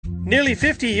Nearly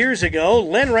 50 years ago,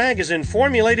 Len Ragozin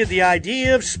formulated the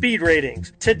idea of speed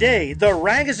ratings. Today, the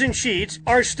Ragozin sheets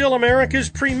are still America's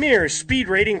premier speed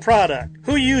rating product.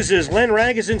 Who uses Len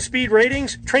Ragozin speed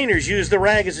ratings? Trainers use the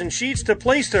Ragozin sheets to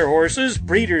place their horses.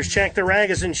 Breeders check the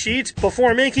Ragozin sheets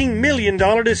before making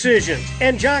million-dollar decisions.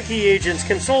 And jockey agents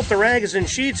consult the Ragozin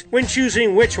sheets when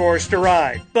choosing which horse to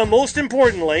ride. But most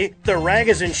importantly, the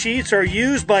Ragozin sheets are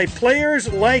used by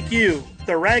players like you.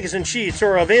 The Ragozin sheets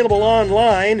are available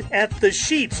online at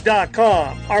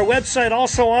thesheets.com. Our website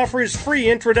also offers free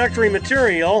introductory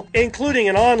material, including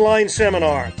an online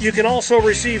seminar. You can also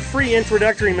receive free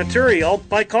introductory material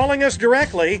by calling us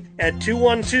directly at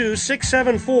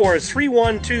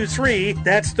 212-674-3123.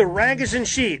 That's the Ragozin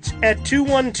sheets at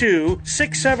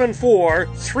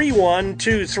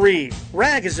 212-674-3123.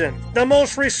 Ragozin, the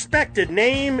most respected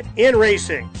name in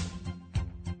racing.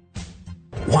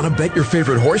 Want to bet your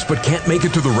favorite horse but can't make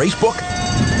it to the racebook?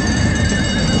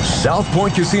 South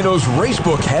Point Casino's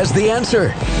Racebook has the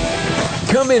answer.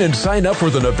 Come in and sign up for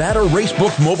the Nevada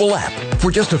Racebook mobile app. For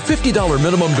just a $50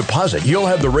 minimum deposit, you'll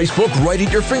have the Racebook right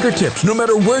at your fingertips, no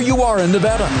matter where you are in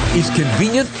Nevada. It's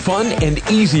convenient, fun, and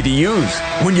easy to use.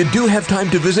 When you do have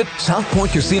time to visit, South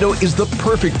Point Casino is the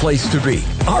perfect place to be.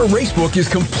 Our Racebook is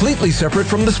completely separate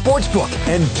from the Sportsbook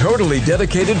and totally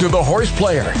dedicated to the horse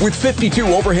player. With 52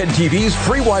 overhead TVs,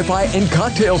 free Wi-Fi, and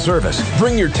cocktail service.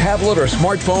 Bring your tablet or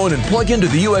smartphone and plug into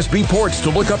the USB ports to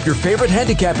look up your favorite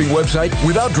handicapping website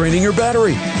without draining your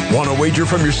battery. Want to wager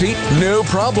from your seat? No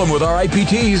problem with our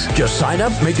IPTs. Just sign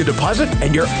up, make a deposit,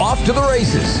 and you're off to the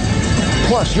races.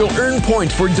 Plus, you'll earn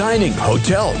points for dining,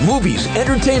 hotel, movies,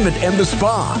 entertainment, and the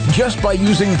spa just by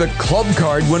using the club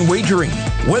card when wagering.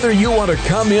 Whether you want to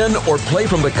come in or play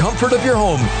from the comfort of your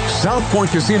home, South Point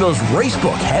Casino's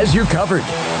Racebook has you covered.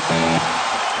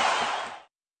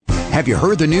 Have you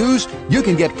heard the news? You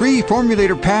can get free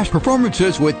Formulator past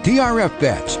performances with DRF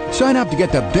bets. Sign up to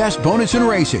get the best bonus in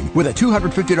racing with a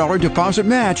 $250 deposit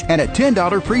match and a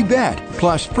 $10 free bet,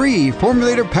 plus free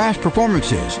Formulator past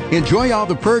performances. Enjoy all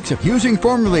the perks of using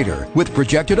Formulator with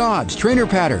projected odds, trainer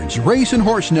patterns, race and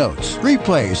horse notes,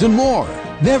 replays, and more.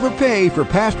 Never pay for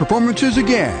past performances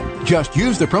again. Just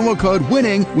use the promo code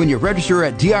WINNING when you register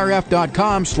at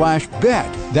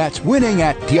drf.com/bet. That's winning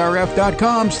at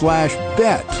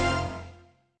drf.com/bet.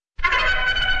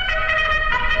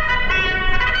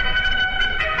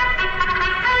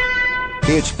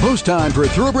 It's post time for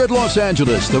Thoroughbred Los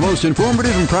Angeles, the most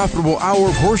informative and profitable hour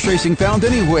of horse racing found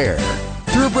anywhere.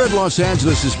 Thoroughbred Los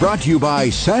Angeles is brought to you by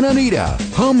Santa Anita,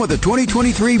 home of the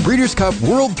 2023 Breeders' Cup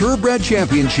World Thoroughbred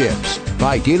Championships.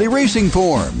 By Daily Racing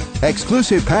Form,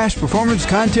 exclusive past performance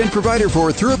content provider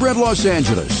for Thoroughbred Los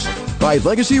Angeles. By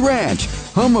Legacy Ranch,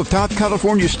 home of top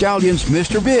California stallions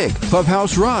Mr. Big,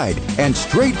 Clubhouse Ride, and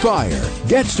Straight Fire.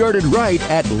 Get started right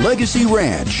at Legacy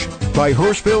Ranch. By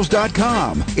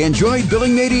Horsebills.com. Enjoy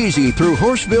billing made easy through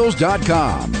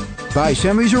Horsebills.com. By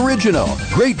Sammy's Original.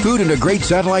 Great food and a great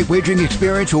satellite wagering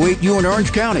experience await you in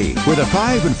Orange County, where the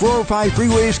 5 and 405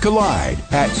 freeways collide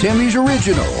at Sammy's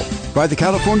Original. By the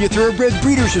California Thoroughbred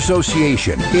Breeders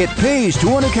Association. It pays to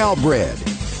own a Calbred.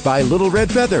 By Little Red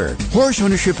Feather. Horse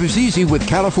ownership is easy with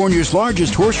California's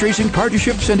largest horse racing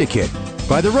partnership syndicate.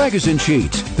 By the Ragozin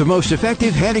Sheets, the most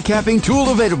effective handicapping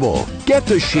tool available. Get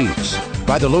the sheets.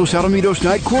 By the Los Alamitos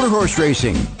Night Quarter Horse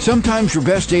Racing. Sometimes your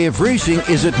best day of racing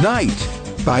is at night.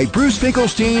 By Bruce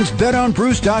Finkelstein's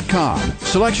BetOnBruce.com.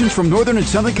 Selections from Northern and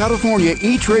Southern California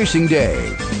each racing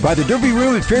day. By the Derby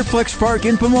Room at Fairplex Park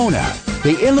in Pomona.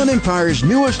 The Inland Empire's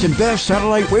newest and best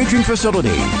satellite wagering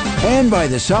facility. And by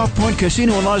the South Point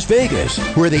Casino in Las Vegas,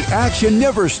 where the action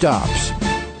never stops.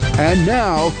 And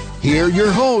now, here are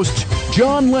your hosts,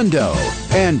 John Lindo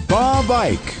and Bob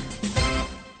Ike.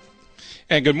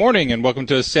 And good morning, and welcome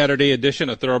to a Saturday edition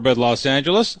of Thoroughbred Los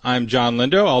Angeles. I'm John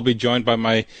Lindo. I'll be joined by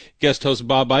my guest host,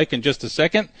 Bob Ike, in just a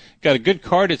second. Got a good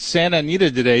card at Santa Anita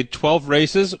today, 12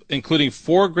 races, including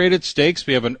 4 graded stakes.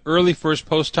 We have an early first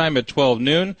post time at 12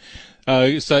 noon.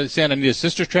 Santa Anita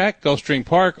Sister Track, Gulfstream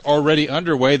Park, already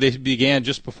underway. They began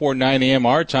just before 9 a.m.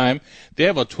 our time. They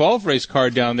have a 12-race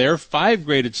card down there, 5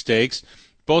 graded stakes.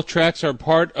 Both tracks are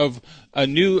part of a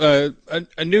new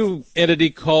entity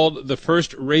called the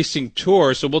First Racing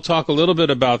Tour. So we'll talk a little bit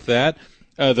about that.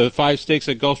 The 5 stakes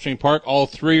at Gulfstream Park, all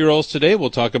 3-year-olds today. We'll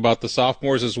talk about the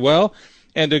sophomores as well.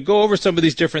 And to go over some of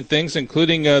these different things,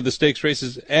 including the stakes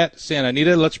races at Santa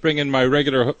Anita, let's bring in my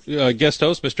regular guest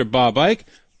host, Mr. Bob Ike.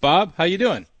 Bob, how you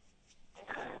doing?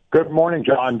 Good morning,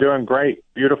 John. Doing great.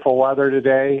 Beautiful weather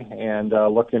today, and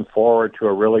looking forward to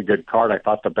a really good card. I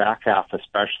thought the back half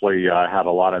especially had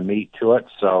a lot of meat to it.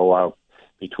 So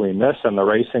between this and the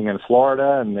racing in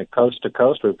Florida and the coast to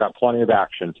coast, we've got plenty of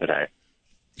action today.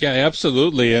 Yeah,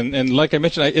 absolutely. And like I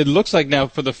mentioned, it looks like now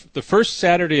for the first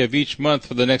Saturday of each month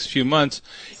for the next few months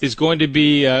is going to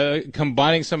be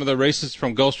combining some of the races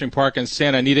from Gulfstream Park and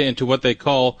Santa Anita into what they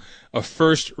call a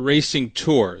first racing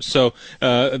tour. So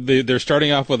they're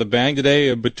starting off with a bang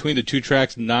today between the two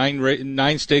tracks,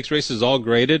 nine stakes races all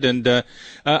graded. And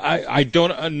I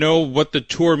don't know what the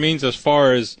tour means as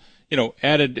far as,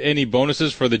 added any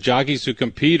bonuses for the jockeys who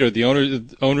compete or the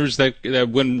owners that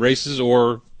win races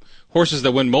or horses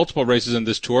that win multiple races in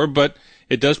this tour, but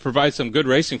it does provide some good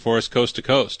racing for us coast to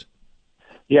coast.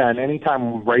 Yeah, and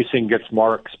anytime racing gets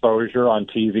more exposure on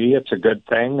TV, it's a good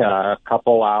thing. A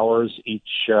couple hours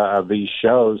each of these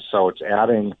shows, so it's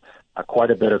adding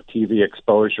quite a bit of TV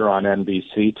exposure on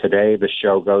NBC. Today, the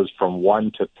show goes from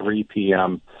 1 to 3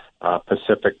 p.m.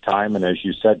 Pacific time, and as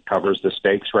you said, covers the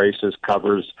stakes races,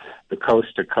 covers the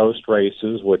coast-to-coast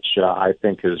races, which I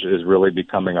think is really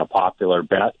becoming a popular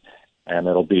bet. And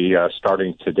it'll be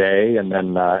starting today, and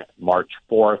then March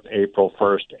 4th, April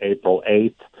 1st, April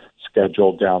 8th,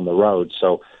 scheduled down the road.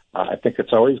 So I think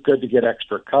it's always good to get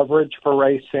extra coverage for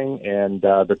racing. And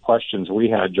the questions we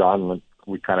had, John,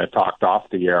 we kind of talked off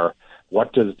the air.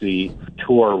 What does the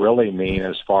tour really mean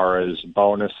as far as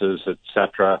bonuses, et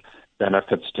cetera,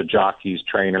 benefits to jockeys,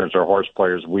 trainers, or horse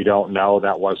players? We don't know.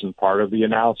 That wasn't part of the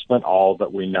announcement. All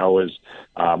that we know is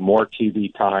more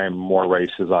TV time, more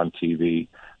races on TV.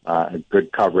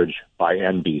 Good coverage by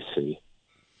NBC.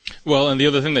 Well, and the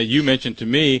other thing that you mentioned to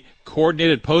me,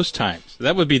 coordinated post times.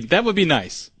 That would be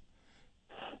nice.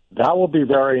 That will be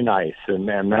very nice, and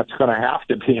that's going to have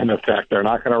to be in effect. They're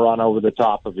not going to run over the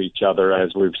top of each other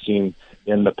as we've seen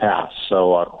in the past.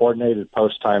 So coordinated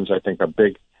post times, I think, a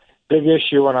big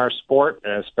issue in our sport,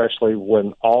 especially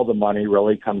when all the money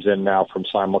really comes in now from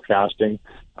simulcasting.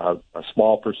 A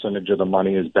small percentage of the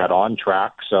money is bet on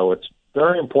track, so it's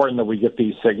very important that we get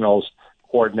these signals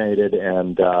coordinated,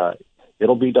 and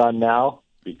it'll be done now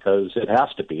because it has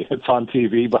to be. It's on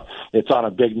TV, but it's on a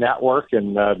big network,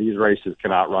 and these races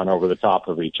cannot run over the top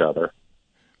of each other.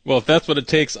 Well, if that's what it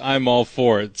takes, I'm all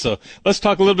for it. So let's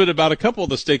talk a little bit about a couple of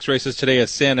the stakes races today at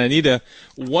Santa Anita.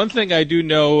 One thing I do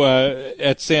know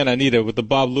at Santa Anita with the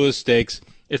Bob Lewis Stakes,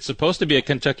 it's supposed to be a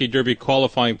Kentucky Derby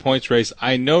qualifying points race.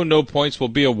 I know no points will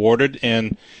be awarded,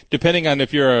 and depending on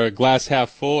if you're a glass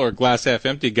half full or glass half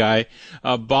empty guy,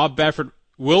 Bob Baffert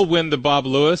will win the Bob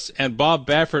Lewis, and Bob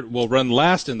Baffert will run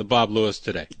last in the Bob Lewis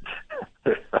today.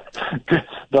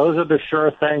 Those are the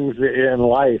sure things in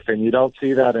life, and you don't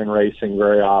see that in racing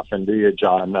very often, do you,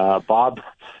 John? Bob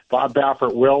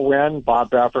Baffert will win,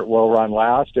 Bob Baffert will run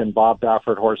last, and Bob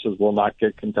Baffert horses will not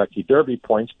get Kentucky Derby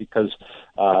points because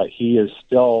he is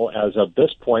still, as of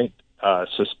this point,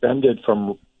 suspended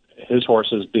from his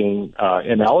horses being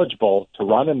ineligible to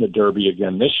run in the Derby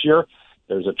again this year.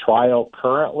 There's a trial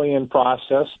currently in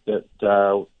process that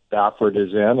Baffert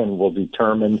is in and will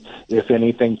determine if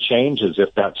anything changes,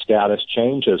 if that status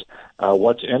changes.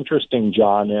 What's interesting,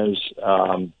 John, is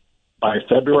by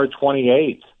February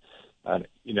 28th,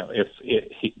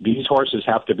 these horses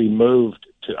have to be moved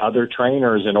to other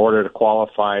trainers in order to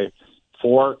qualify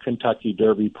for Kentucky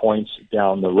Derby points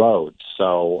down the road.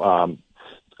 So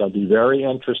it's going to be very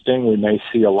interesting. We may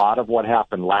see a lot of what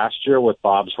happened last year with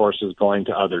Bob's horses going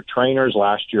to other trainers.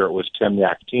 Last year it was Tim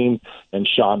Yakteen and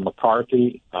Sean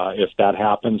McCarthy. If that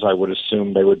happens, I would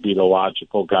assume they would be the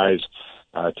logical guys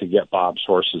to get Bob's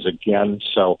horses again.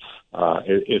 So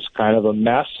it's kind of a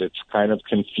mess. It's kind of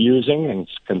confusing, and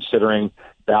considering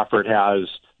Baffert has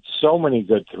so many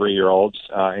good 3-year-olds,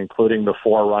 including the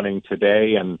 4 running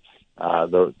today, and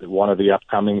one of the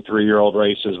upcoming 3-year-old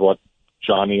races,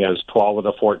 Johnny has 12 of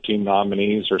the 14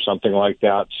 nominees or something like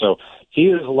that. So he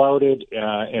is loaded,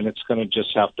 and it's going to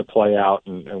just have to play out,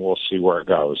 and we'll see where it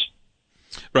goes.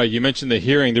 Right. You mentioned the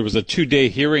hearing. There was a 2-day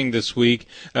hearing this week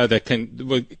that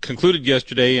concluded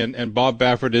yesterday, and Bob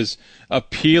Baffert is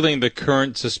appealing the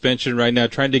current suspension right now,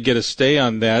 trying to get a stay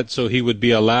on that so he would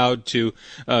be allowed to,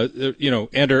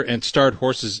 enter and start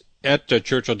horses at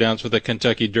Churchill Downs for the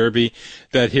Kentucky Derby.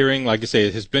 That hearing, like I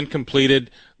say, has been completed.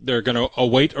 They're going to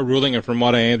await a ruling, and from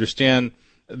what I understand,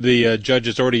 the judge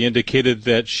has already indicated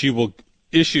that she will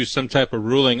issue some type of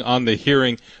ruling on the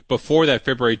hearing before that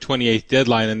February 28th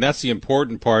deadline, and that's the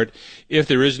important part. If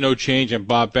there is no change and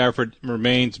Bob Baffert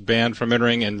remains banned from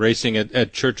entering and racing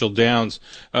at Churchill Downs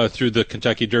through the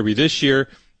Kentucky Derby this year,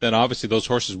 then obviously those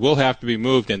horses will have to be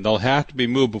moved, and they'll have to be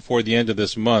moved before the end of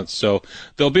this month. So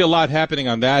there'll be a lot happening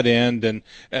on that end, and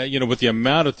with the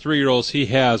amount of 3-year-olds he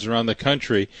has around the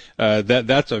country,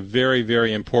 that's a very,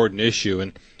 very important issue.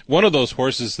 And one of those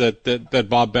horses that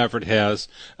Bob Baffert has,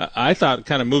 I thought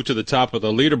kind of moved to the top of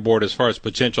the leaderboard as far as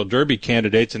potential Derby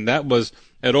candidates, and that was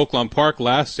at Oaklawn Park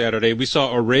last Saturday. We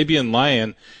saw Arabian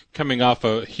Lion coming off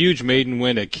a huge maiden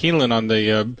win at Keeneland on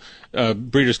the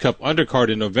Breeders' Cup undercard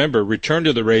in November, returned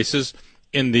to the races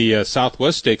in the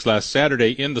Southwest Stakes last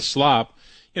Saturday in the slop.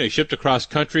 He shipped across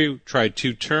country, tried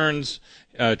 2 turns,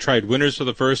 tried winners for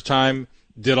the first time,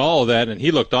 did all of that, and he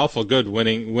looked awful good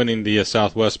winning the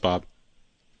Southwest, Bob.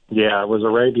 Yeah, it was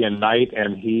Arabian Night,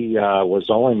 and he was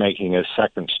only making his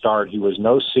second start. He was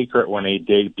no secret when he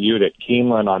debuted at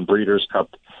Keeneland on Breeders'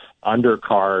 Cup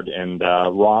undercard and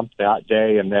romped that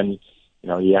day. And then,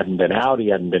 he hadn't been out. He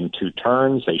hadn't been 2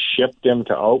 turns. They shipped him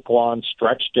to Oaklawn,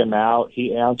 stretched him out.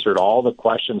 He answered all the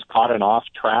questions, caught an off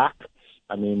track.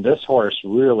 I mean, this horse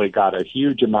really got a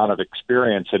huge amount of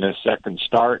experience in his second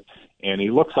start, and he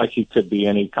looks like he could be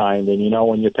any kind. And,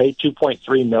 when you pay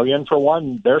 $2.3 million for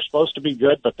one, they're supposed to be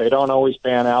good, but they don't always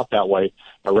pan out that way.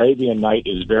 Arabian Night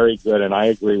is very good, and I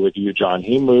agree with you, John.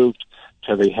 He moved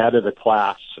to the head of the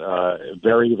class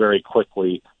very, very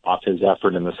quickly off his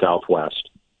effort in the Southwest.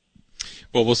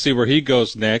 Well, we'll see where he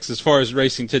goes next. As far as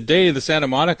racing today, the Santa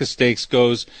Monica Stakes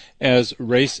goes as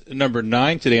race number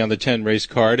 9 today on the 10-race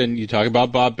card. And you talk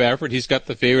about Bob Baffert. He's got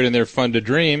the favorite in there, Fun to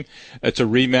Dream. It's a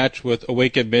rematch with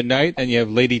Awake at Midnight, and you have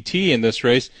Lady T in this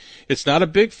race. It's not a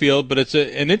big field, but it's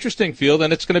an interesting field,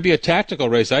 and it's going to be a tactical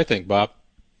race, I think, Bob.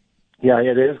 Yeah,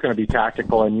 it is going to be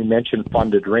tactical, and you mentioned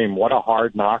Fun to Dream. What a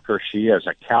hard knocker she is.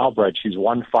 A Calbred, she's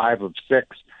won 5 of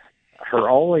 6. Her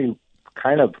only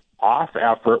kind of off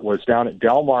effort was down at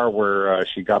Del Mar, where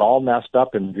she got all messed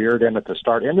up and veered in at the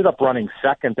start. Ended up running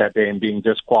second that day and being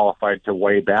disqualified to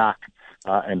way back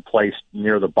and placed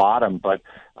near the bottom. But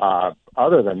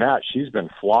other than that, she's been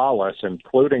flawless,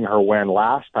 including her win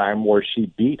last time where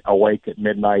she beat Awake at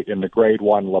Midnight in the Grade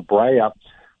 1 La Brea.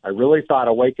 I really thought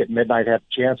Awake at Midnight had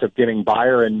a chance of getting by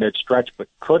her in mid-stretch, but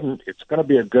couldn't. It's going to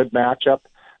be a good matchup.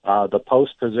 The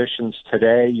post positions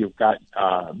today, you've got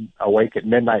Awake at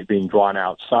Midnight being drawn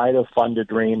outside of Fun to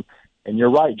Dream. And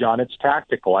you're right, John, it's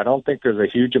tactical. I don't think there's a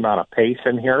huge amount of pace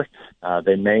in here.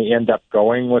 They may end up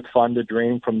going with Fun to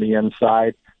Dream from the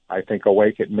inside. I think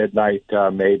Awake at Midnight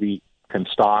maybe can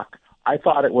stalk. I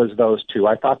thought it was those two.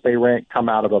 I thought they come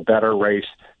out of a better race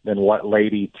than what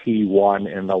Lady T won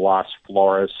in the Las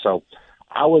Flores. So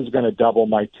I was going to double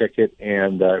my ticket,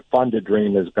 and Fun to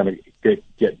Dream is going to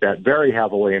get bet very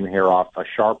heavily in here off a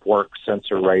sharp work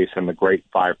sensor race and the great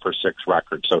 5-for-6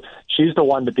 record. So she's the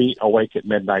one to beat. Awake at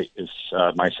Midnight is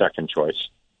my second choice.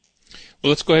 Well,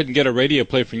 let's go ahead and get a radio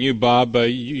play from you, Bob.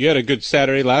 You had a good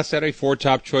Saturday. Last Saturday, 4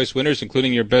 top choice winners,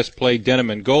 including your best play, Denim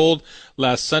and Gold.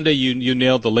 Last Sunday, you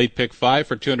nailed the late pick 5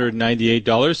 for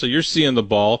 $298. So you're seeing the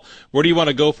ball. Where do you want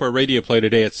to go for a radio play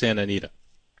today at Santa Anita?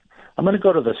 I'm going to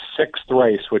go to the 6th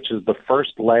race, which is the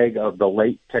first leg of the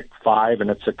late pick 5,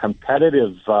 and it's a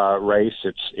competitive race.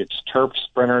 It's turf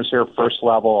sprinters here, first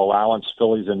level allowance,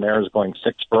 fillies and mares going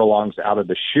 6 furlongs out of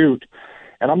the chute.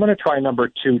 And I'm going to try number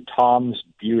 2, Tom's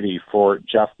Beauty, for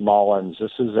Jeff Mullins.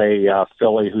 This is a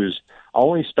filly who's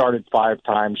only started 5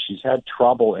 times. She's had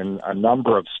trouble in a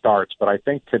number of starts, but I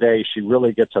think today she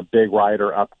really gets a big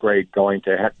rider upgrade going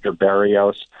to Hector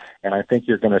Berrios, and I think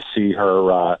you're going to see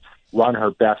her run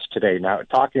her best today. Now,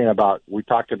 we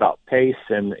talked about pace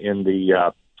in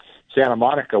the Santa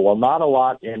Monica. Well, not a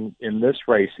lot in this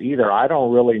race either. I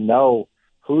don't really know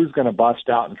who's going to bust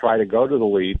out and try to go to the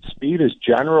lead. Speed is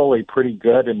generally pretty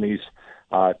good in these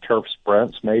turf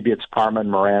sprints. Maybe it's Carmen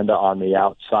Miranda on the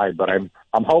outside, but I'm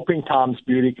hoping Tom's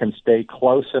Beauty can stay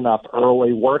close enough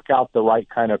early, work out the right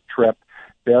kind of trip.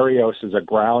 Berrios is a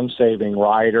ground-saving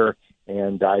rider,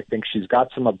 and I think she's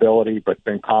got some ability but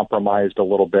been compromised a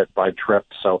little bit by trip.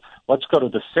 So let's go to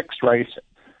the 6th race.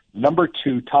 Number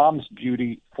 2, Tom's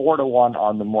Beauty, 4-1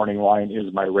 on the morning line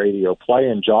is my radio play.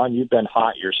 And, John, you've been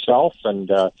hot yourself, and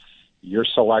your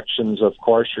selections, of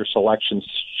course, your selection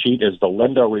sheet is the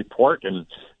Lindo Report, and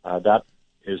that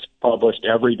is published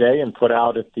every day and put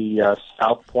out at the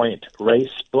South Point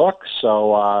Race Book.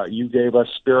 So you gave us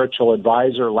Spiritual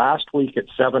Advisor last week at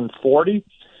 7:40.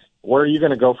 Where are you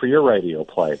going to go for your radio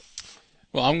play?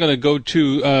 Well, I'm going to go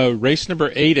to race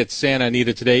number 8 at Santa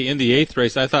Anita today. In the 8th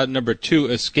race, I thought number 2,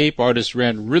 Escape Artist,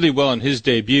 ran really well in his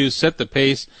debut, set the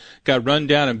pace, got run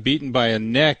down and beaten by a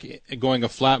neck going a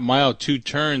flat mile, 2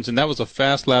 turns, and that was a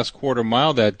fast last quarter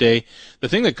mile that day. The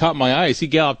thing that caught my eye is he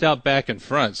galloped out back in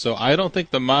front, so I don't think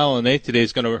the mile and 8 today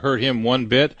is going to hurt him one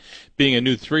bit. Being a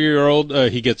new 3-year-old,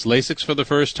 he gets Lasix for the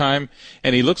first time,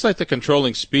 and he looks like the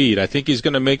controlling speed. I think he's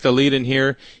going to make the lead in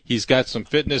here. He's got some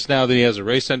fitness now that he has a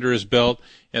race under his belt,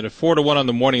 and a 4-1 on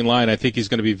the morning line, I think he's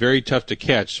going to be very tough to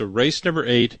catch. So race number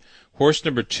 8, horse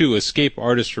number 2, Escape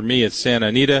Artist for me at Santa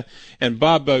Anita. And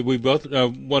Bob, we both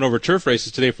went over turf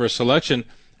races today for a selection.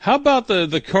 How about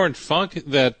the current funk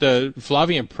that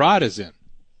Flavien Prat is in?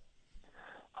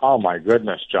 Oh, my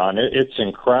goodness, John. It's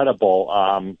incredible.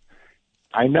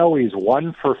 I know he's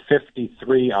 1 for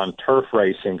 53 on turf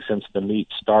racing since the meet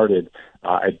started.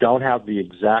 I don't have the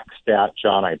exact stat,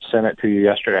 John. I sent it to you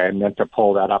yesterday. I meant to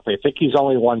pull that up. I think he's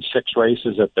only won 6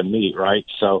 races at the meet, right?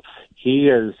 So he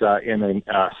is in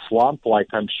a slump like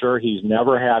I'm sure he's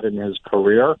never had in his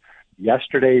career.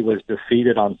 Yesterday he was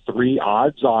defeated on 3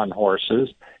 odds-on horses,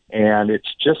 and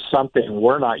it's just something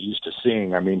we're not used to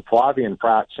seeing. I mean, Flavien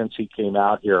Prat, since he came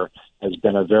out here, has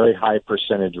been a very high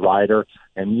percentage rider.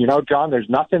 And, you know, John, there's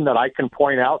nothing that I can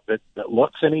point out that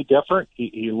looks any different.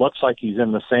 He looks like he's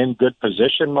in the same good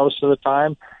position most of the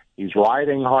time. He's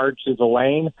riding hard through the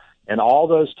lane. And all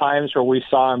those times where we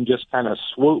saw him just kind of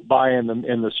swoop by in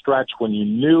the stretch when you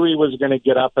knew he was going to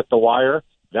get up at the wire,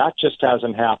 that just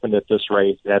hasn't happened at this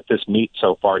race, at this meet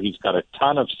so far. He's got a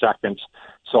ton of seconds.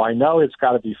 So I know it's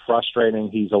got to be frustrating.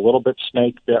 He's a little bit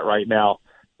snake bit right now,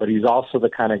 but he's also the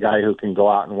kind of guy who can go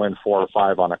out and win 4 or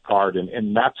 5 on a card,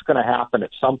 and that's going to happen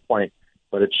at some point,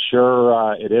 but it's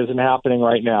sure it isn't happening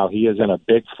right now. He is in a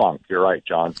big funk. You're right,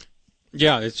 John.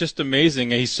 Yeah, it's just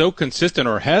amazing. He's so consistent,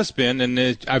 or has been, and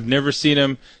I've never seen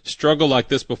him struggle like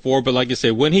this before. But like you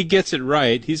say, when he gets it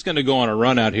right, he's going to go on a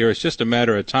run out here. It's just a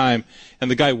matter of time, and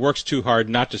the guy works too hard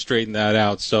not to straighten that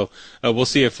out. So we'll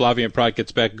see if Flavien Prat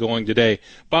gets back going today.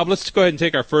 Bob, let's go ahead and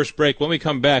take our first break. When we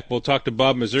come back, we'll talk to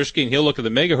Bob Mazurski, and he'll look at the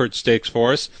Megahertz Stakes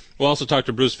for us. We'll also talk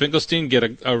to Bruce Finkelstein,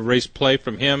 get a race play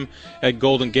from him at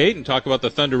Golden Gate, and talk about the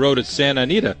Thunder Road at Santa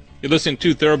Anita. You're listening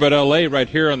to Thoroughbred LA right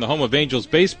here on the home of Angels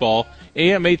baseball,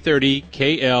 AM 830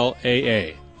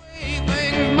 KLAA.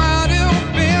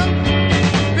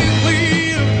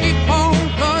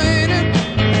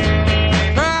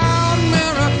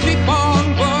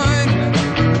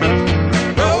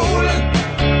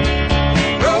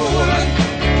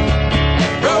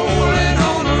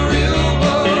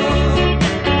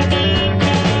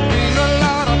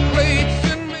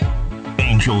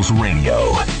 Angels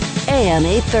Radio. AM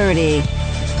 830.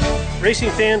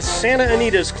 Racing fans, Santa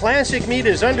Anita's Classic Meet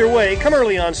is underway. Come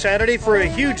early on Saturday for a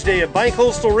huge day of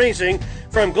bi-coastal racing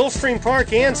from Gulfstream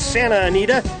Park and Santa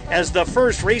Anita, as the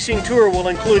first racing tour will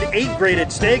include 8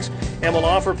 graded stakes and will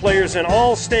offer players in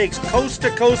all stakes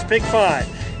coast-to-coast Pick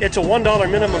 5. It's a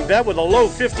 $1 minimum bet with a low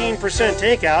 15%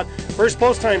 takeout. First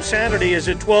post time Saturday is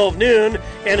at 12 noon,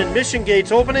 and admission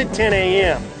gates open at 10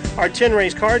 a.m. Our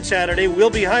 10-race card Saturday will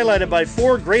be highlighted by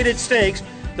 4 graded stakes: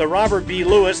 the Robert B.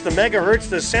 Lewis, the Megahertz,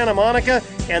 the Santa Monica,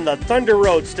 and the Thunder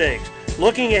Road Stakes.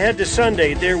 Looking ahead to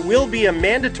Sunday, there will be a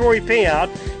mandatory payout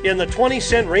in the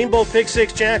 20-cent Rainbow Pick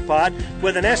 6 jackpot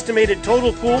with an estimated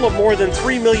total pool of more than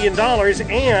 $3 million.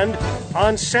 And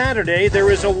on Saturday,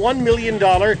 there is a $1 million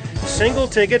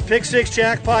single-ticket Pick 6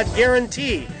 jackpot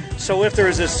guarantee. So if there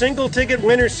is a single-ticket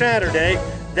winner Saturday,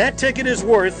 that ticket is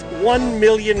worth $1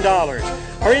 million.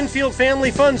 Our infield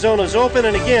family fun zone is open,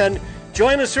 and again,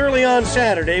 join us early on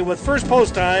Saturday with first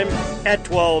post time at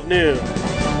 12 noon.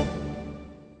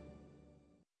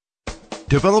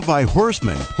 Developed by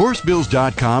Horseman,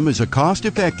 Horsebills.com is a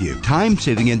cost-effective,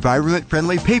 time-saving,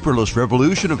 environment-friendly, paperless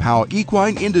revolution of how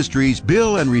equine industries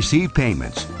bill and receive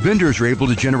payments. Vendors are able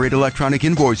to generate electronic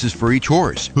invoices for each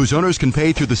horse, whose owners can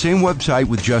pay through the same website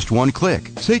with just one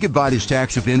click. Say goodbye to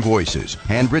stacks of invoices,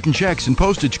 handwritten checks, and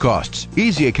postage costs.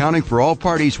 Easy accounting for all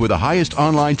parties with the highest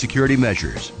online security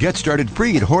measures. Get started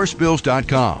free at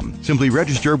Horsebills.com. Simply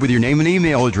register with your name and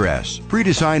email address. Free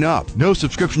to sign up. No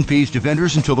subscription fees to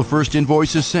vendors until the first invoice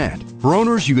is sent. For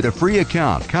owners, you get a free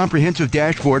account, comprehensive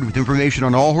dashboard with information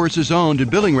on all horses owned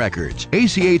and billing records,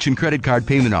 ACH and credit card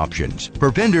payment options. For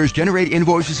vendors, generate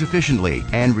invoices efficiently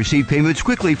and receive payments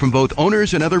quickly from both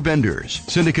owners and other vendors.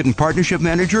 Syndicate and partnership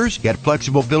managers get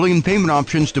flexible billing and payment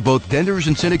options to both vendors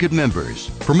and syndicate members.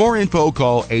 For more info,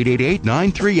 call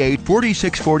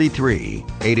 888-938-4643,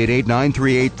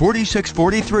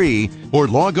 888-938-4643, or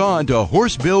log on to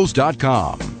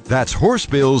Horsebills.com. That's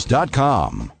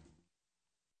Horsebills.com.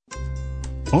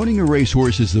 Owning a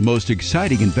racehorse is the most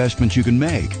exciting investment you can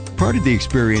make. Part of the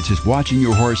experience is watching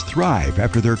your horse thrive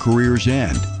after their career's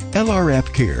end.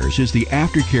 LRF Cares is the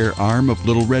aftercare arm of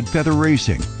Little Red Feather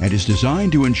Racing and is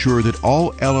designed to ensure that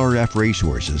all LRF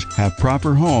racehorses have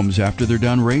proper homes after they're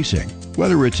done racing.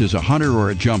 Whether it's as a hunter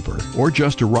or a jumper, or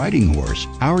just a riding horse,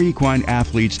 our equine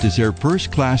athletes deserve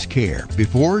first-class care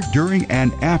before, during,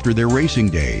 and after their racing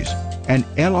days. And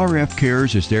LRF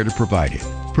Cares is there to provide it.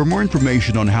 For more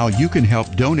information on how you can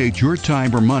help donate your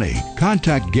time or money,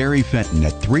 contact Gary Fenton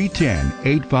at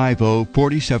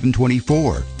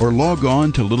 310-850-4724 or log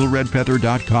on to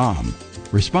littleredfeather.com.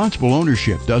 Responsible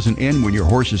ownership doesn't end when your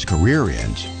horse's career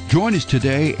ends. Join us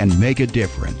today and make a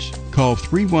difference. Call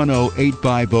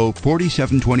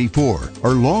 310-850-4724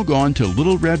 or log on to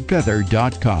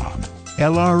littleredfeather.com.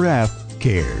 LRF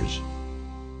cares.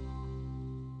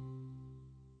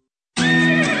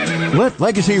 Let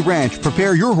Legacy Ranch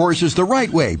prepare your horses the right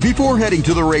way before heading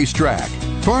to the racetrack.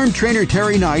 Farm trainer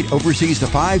Terry Knight oversees the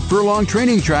 5-furlong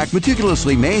training track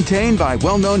meticulously maintained by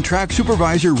well-known track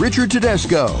supervisor Richard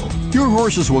Tedesco. Your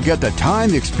horses will get the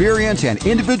time, experience, and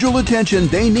individual attention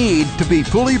they need to be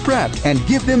fully prepped and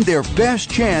give them their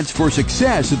best chance for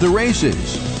success at the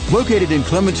races. Located in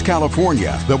Clements,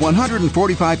 California, the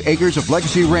 145 acres of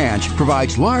Legacy Ranch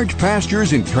provides large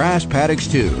pastures and grass paddocks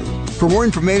too. For more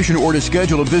information or to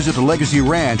schedule a visit to Legacy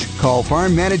Ranch, call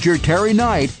Farm Manager Terry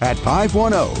Knight at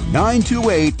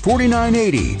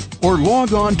 510-928-4980 or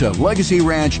log on to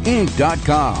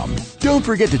LegacyRanchInc.com. Don't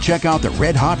forget to check out the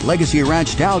red-hot Legacy Ranch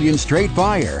Stallion Straight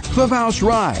Fire, Clubhouse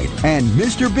Ride, and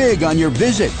Mr. Big on your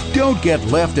visit. Don't get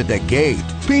left at the gate.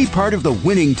 Be part of the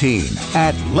winning team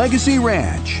at Legacy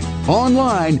Ranch.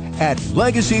 Online at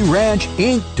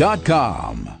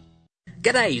LegacyRanchInc.com.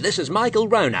 G'day, this is Michael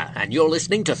Rona, and you're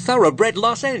listening to Thoroughbred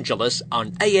Los Angeles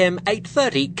on AM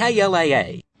 830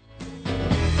 KLAA.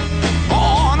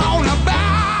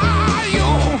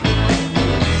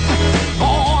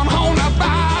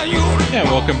 And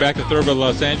welcome back to Thoroughbred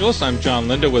Los Angeles. I'm John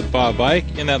Lindo with Bob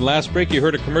Ike. In that last break, you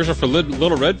heard a commercial for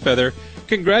Little Red Feather.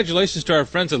 Congratulations to our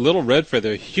friends at Little Red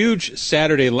Feather. Huge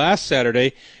Saturday, last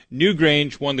Saturday.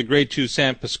 Newgrange won the Grade 2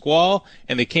 San Pasquale,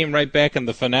 and they came right back in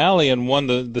the finale and won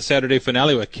the Saturday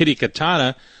finale with Kitty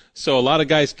Katana. So a lot of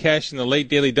guys cashed in the late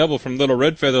daily double from Little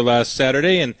Red Feather last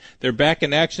Saturday, and they're back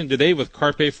in action today with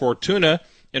Carpe Fortuna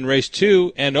in Race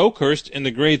 2 and Oakhurst in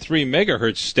the Grade 3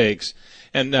 Megahertz Stakes.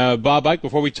 And Bob Ike,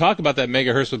 before we talk about that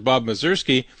Megahertz with Bob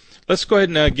Mazursky, let's go ahead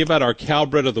and give out our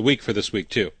Calbred of the Week for this week,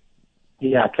 too.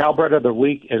 Yeah, Calbred of the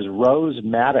Week is Rose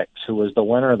Maddox, who was the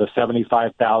winner of the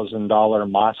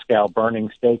 $75,000 Moscow Burning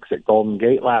Stakes at Golden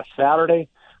Gate last Saturday.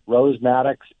 Rose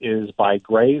Maddox is by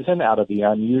Grayson out of the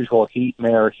unusual heat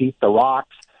mare Heat the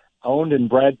Rocks, owned and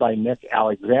bred by Nick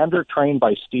Alexander, trained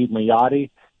by Steve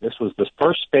Miotti. This was the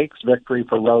first stakes victory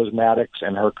for Rose Maddox,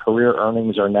 and her career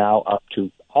earnings are now up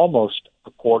to almost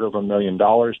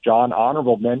 $250,000. John,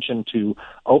 honorable mention to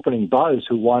Opening Buzz,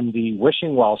 who won the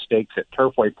Wishing Well Stakes at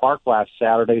Turfway Park last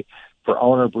Saturday for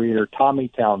owner-breeder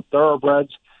Tommytown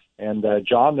Thoroughbreds. And,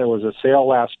 John, there was a sale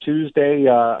last Tuesday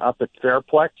up at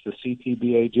Fairplex, the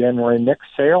CTBA January Mix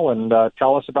sale, and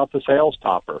tell us about the sales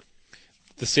topper.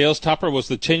 The sales topper was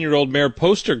the 10-year-old mare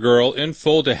Poster Girl in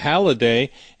full to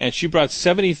Halliday, and she brought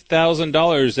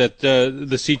 $70,000 at the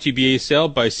CTBA sale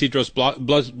by Cedros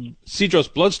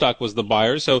Bloodstock was the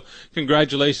buyer. So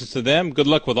congratulations to them. Good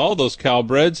luck with all those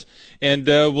Calbreds. And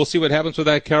we'll see what happens with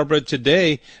that Calbred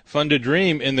today. Fun to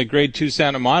Dream in the Grade 2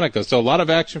 Santa Monica. So a lot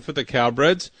of action for the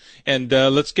Calbreds. And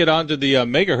let's get on to the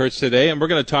Megahertz today. And we're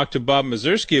going to talk to Bob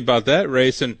Mazursky about that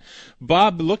race. And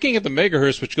Bob, looking at the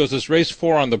Megahertz, which goes as race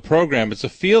 4 on the program, it's a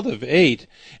field of 8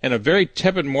 and a very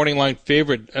tepid morning line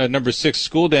favorite, number 6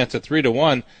 School Dance at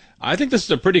 3-1. I think this is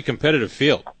a pretty competitive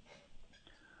field.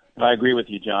 I agree with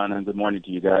you, John, and good morning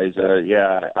to you guys.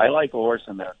 Yeah, I like a horse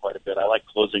in there quite a bit. I like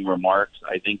Closing Remarks.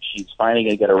 I think she's finally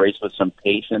going to get a race with some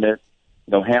pace in it.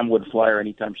 You know, Hamwood Flyer,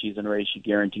 anytime she's in a race, she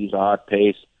guarantees a hot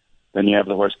pace. Then you have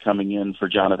the horse coming in for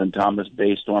Jonathan Thomas,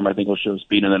 Baystorm. I think will show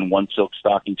speed, and then One Silk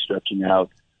Stocking stretching out.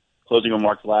 Closing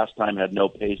Remarks last time had no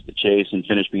pace to chase and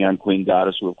finished beyond Queen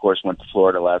Goddess, who, of course, went to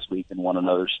Florida last week and won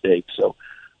another stake. So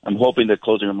I'm hoping that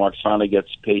Closing Remarks finally gets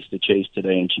pace to chase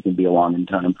today, and she can be along in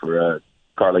time for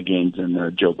Carla Gaines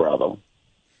and Joe Bravo.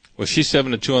 Well, she's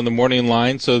 7-2 on the morning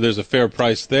line, so there's a fair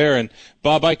price there. And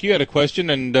Bob Ike, you had a question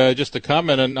and just a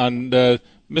comment on Mr.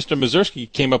 Mazursky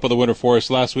came up with a winner for us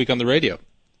last week on the radio.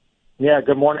 Yeah,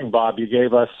 good morning, Bob. You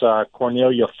gave us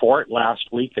Cornelia Fort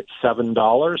last week at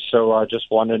 $7, so I just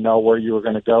wanted to know where you were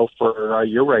going to go for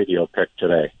your radio pick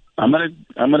today. I'm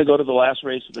gonna go to the last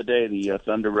race of the day, the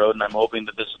Thunder Road, and I'm hoping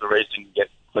that this is the race that can get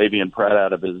Flavian Pratt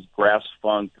out of his Grass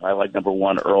Funk. I like number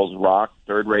 1, Earl's Rock.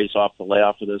 Third race off the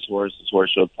layoff for this horse. This horse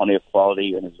showed plenty of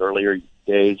quality in his earlier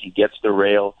days. He gets the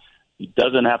rail. He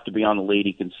doesn't have to be on the lead.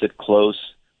 He can sit close,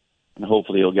 and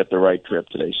hopefully he'll get the right trip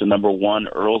today. So number 1,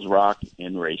 Earl's Rock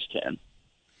in race 10.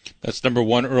 That's number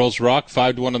 1, Earl's Rock,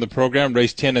 5-1 on the program,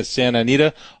 race 10 at Santa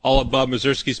Anita. All of Bob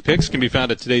Mazursky's picks can be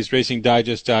found at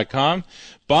todaysracingdigest.com.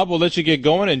 Bob, we'll let you get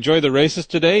going. Enjoy the races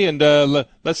today, and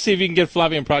let's see if you can get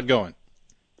Flavian Pratt going.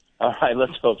 All right,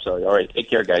 let's hope so. All right,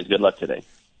 take care, guys. Good luck today.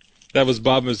 That was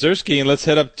Bob Mazurski, and let's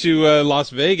head up to Las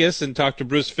Vegas and talk to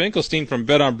Bruce Finkelstein from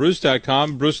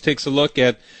BetOnBruce.com. Bruce takes a look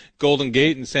at Golden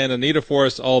Gate and Santa Anita for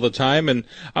us all the time, and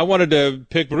I wanted to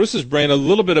pick Bruce's brain a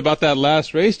little bit about that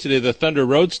last race today, the Thunder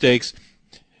Road Stakes.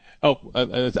 Oh,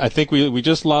 I think we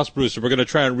just lost Bruce, so we're going to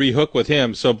try and rehook with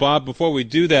him. So, Bob, before we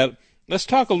do that, let's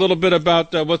talk a little bit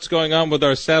about what's going on with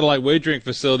our satellite wagering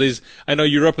facilities. I know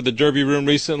you were up at the Derby Room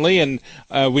recently, and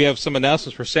we have some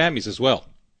announcements for Sammy's as well.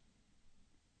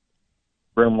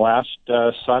 Room last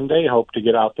Sunday. Hope to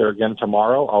get out there again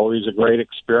tomorrow. Always a great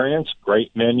experience. Great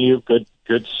menu, good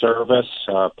service,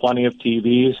 plenty of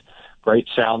TVs, great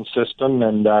sound system.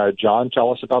 And John,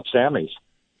 tell us about Sammy's.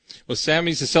 Well,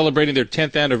 Sammy's is celebrating their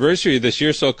 10th anniversary this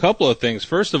year, so a couple of things.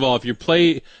 First of all, if you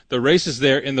play the races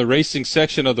there in the racing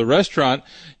section of the restaurant,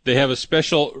 they have a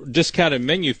special discounted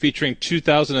menu featuring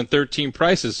 2013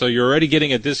 prices, so you're already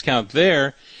getting a discount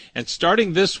there. And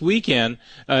starting this weekend,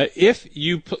 if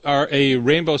you are a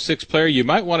Rainbow Six player, you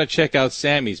might want to check out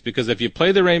Sammy's, because if you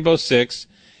play the Rainbow Six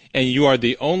and you are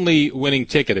the only winning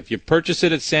ticket, if you purchase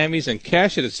it at Sammy's and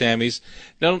cash it at Sammy's,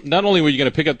 not only are you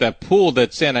going to pick up that pool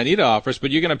that Santa Anita offers,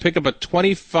 but you're going to pick up a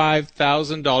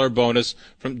 $25,000 bonus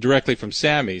directly from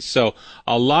Sammy's. So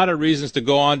a lot of reasons to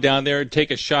go on down there and take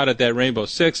a shot at that Rainbow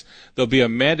Six. There'll be a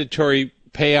mandatory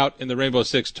payout in the Rainbow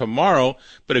Six tomorrow,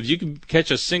 but if you can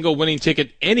catch a single winning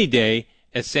ticket any day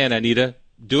at Santa Anita,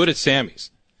 do it at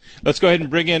Sammy's. Let's go ahead and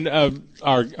bring in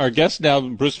our guest now,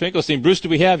 Bruce Finkelstein. Bruce, do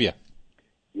we have you?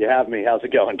 You have me. How's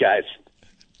it going, guys?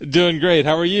 Doing great.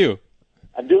 How are you?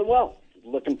 I'm doing well.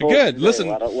 Looking forward Good. to Listen,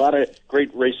 a lot of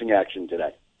great racing action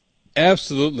today.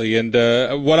 Absolutely. And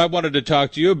what I wanted to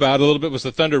talk to you about a little bit was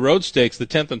the Thunder Road Stakes, the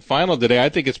 10th and final today. I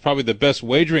think it's probably the best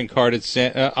wagering card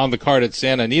on the card at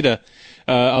Santa Anita.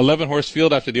 11-horse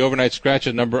field after the overnight scratch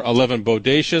at number 11,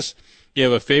 Bodacious. You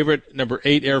have a favorite, number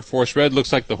 8, Air Force Red.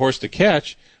 Looks like the horse to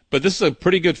catch. But this is a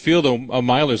pretty good field of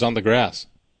milers on the grass.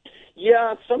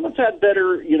 Yeah, some have had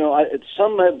better,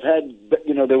 some have had,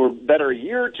 they were better a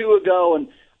year or two ago. And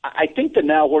I think the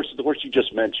now horse, the horse you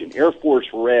just mentioned, Air Force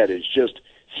Red,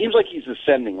 seems like he's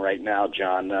ascending right now,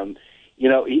 John.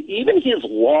 Even his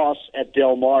loss at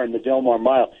Del Mar in the Del Mar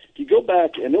Mile, if you go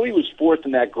back, I know he was fourth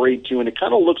in that grade 2, and it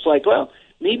kind of looks like, well,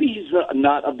 maybe he's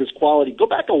not of this quality. Go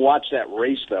back and watch that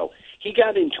race, though. He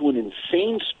got into an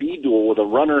insane speed duel with a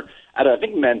runner at, I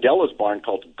think, Mandela's barn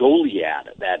called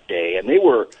Goliad that day, and they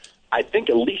were, I think,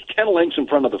 at least 10 lengths in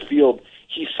front of the field.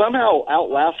 He somehow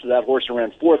outlasted that horse and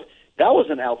ran fourth. That was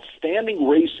an outstanding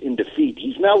race in defeat.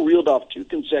 He's now reeled off 2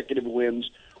 consecutive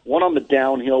wins, one on the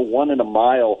downhill, one in a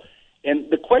mile. And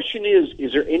the question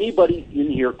is there anybody in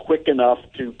here quick enough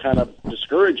to kind of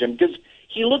discourage him? Because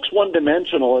he looks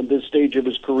one-dimensional at this stage of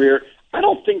his career. I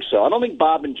don't think so. I don't think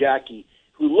Bob and Jackie,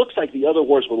 who looks like the other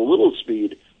horse with a little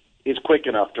speed, is quick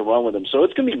enough to run with him. So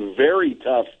it's going to be very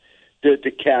tough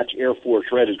to catch Air Force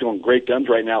Red, who's going great guns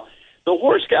right now. The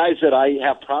horse guys that I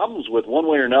have problems with one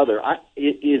way or another,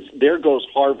 there goes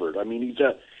Harvard. I mean,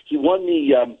 he won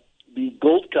the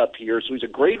Gold Cup here, so he's a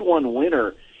Grade 1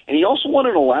 winner. And he also won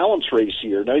an allowance race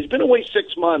here. Now, he's been away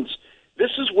 6 months. This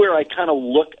is where I kind of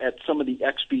look at some of the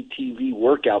XBTV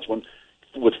workouts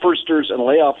with firsters and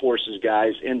layoff horses,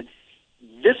 guys. And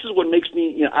this is what makes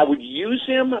me, I would use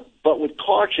him, but with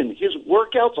caution. His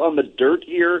workouts on the dirt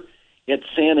here at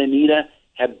Santa Anita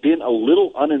have been a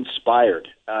little uninspired.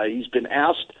 He's been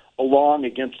asked along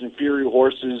against inferior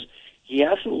horses. He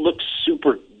hasn't looked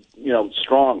super,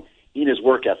 strong in his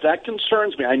workouts. That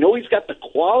concerns me. I know he's got the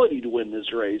quality to win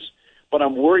this race, but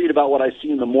I'm worried about what I see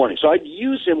in the morning. So I'd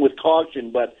use him with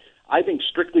caution, but I think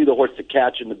strictly the horse to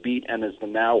catch in the beat and as the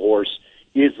now horse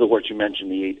is the horse you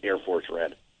mentioned, the 8 Air Force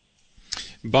Red.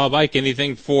 Bob Ike,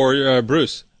 anything for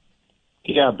Bruce?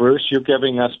 Yeah, Bruce, you're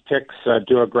giving us picks.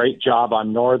 Do a great job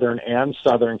on Northern and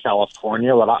Southern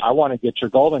California. But I want to get your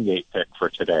Golden Gate pick for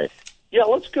today. Yeah,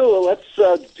 let's go.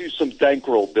 Let's do some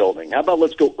bankroll building. How about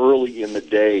let's go early in the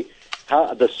day?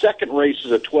 The second race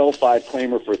is a 12-5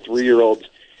 claimer for 3-year-olds.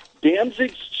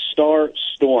 Danzig's Star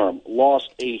Storm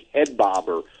lost a head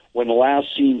bobber when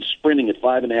last seen sprinting at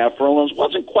 5.5 furlongs.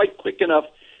 Wasn't quite quick enough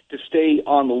to stay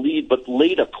on the lead, but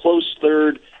laid a close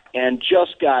third and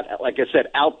just got, like I said,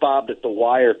 outbobbed at the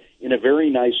wire in a very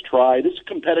nice try. This is a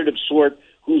competitive sort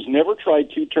who's never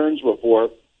tried 2 turns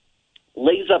before,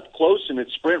 lays up close in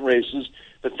its sprint races.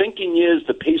 The thinking is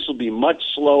the pace will be much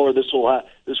slower. This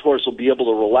horse will be able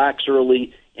to relax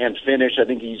early and finish. I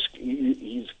think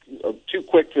he's too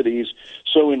quick for these.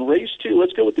 So in race 2,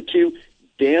 let's go with the 2,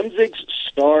 Danzig's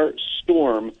Star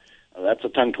Storm. That's a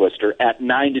tongue twister at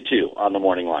 9-2 on the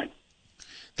morning line.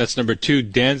 That's number 2,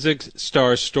 Danzig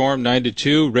Star Storm,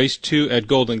 9-2, race 2 at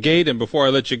Golden Gate. And before I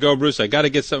let you go, Bruce, I got to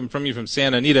get something from you from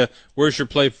Santa Anita. Where's your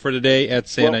play for today at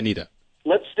Santa Anita?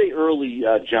 Let's stay early,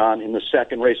 John, in the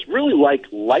second race. Really like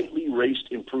lightly raced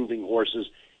improving horses.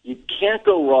 You can't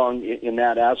go wrong in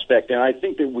that aspect, and I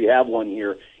think that we have one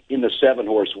here in the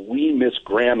 7-horse, We Miss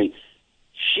Grammy.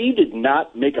 She did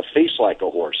not make a face like a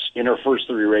horse in her first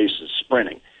 3 races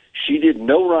sprinting. She did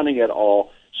no running at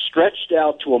all, stretched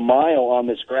out to a mile on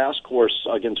this grass course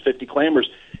against 50 Claimers.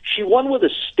 She won with a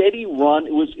steady run.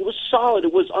 It was solid.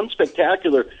 It was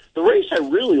unspectacular. The race I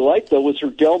really liked, though, was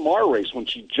her Del Mar race when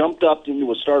she jumped up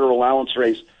into a starter allowance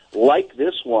race like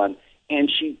this one, and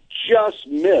she just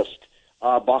missed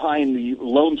behind the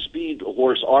lone speed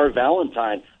horse, R.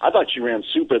 Valentine. I thought she ran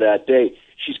super that day.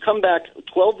 She's come back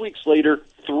 12 weeks later,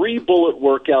 3 bullet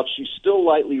workouts. She's still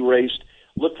lightly raced.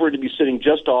 Look for her to be sitting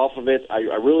just off of it. I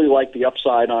really like the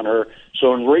upside on her.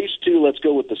 So in race 2, let's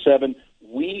go with the 7,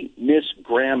 We Miss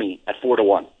Grammy at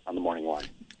 4-1 on the morning line.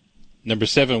 Number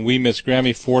 7, We Miss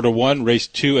Grammy, 4-1, race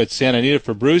 2 at Santa Anita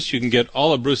for Bruce. You can get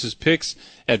all of Bruce's picks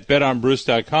at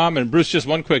betonbruce.com. And Bruce, just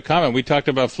one quick comment. We talked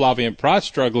about Flavien Prat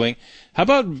struggling. How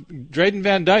about Drayden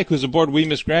Van Dyke, who's aboard We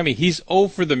Miss Grammy? He's 0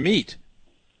 for the meet.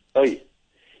 Oh,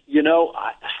 you know,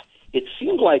 it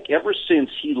seemed like ever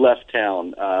since he left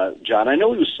town, John, I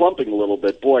know he was slumping a little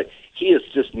bit. Boy, he has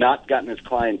just not gotten his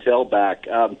clientele back.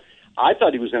 I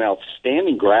thought he was an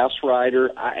outstanding grass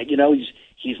rider.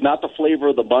 He's not the flavor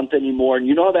of the month anymore. And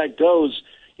you know how that goes.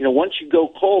 You know, once you go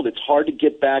cold, it's hard to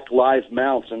get back live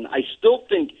mounts. And I still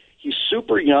think he's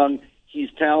super young. He's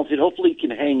talented. Hopefully he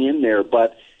can hang in there.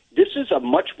 But this is a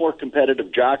much more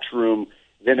competitive jocks room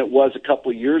than it was a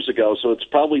couple of years ago. So it's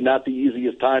probably not the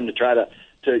easiest time to try to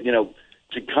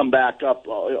come back up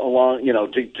along,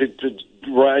 to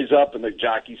rise up in the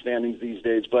jockey standings these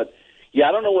days. But, yeah,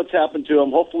 I don't know what's happened to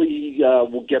him. Hopefully he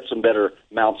will get some better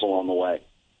mounts along the way.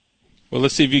 Well,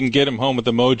 let's see if you can get him home with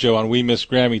the mojo on We Miss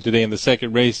Grammy today in the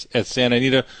second race at Santa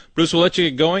Anita. Bruce, we'll let you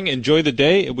get going. Enjoy the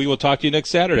day, and we will talk to you next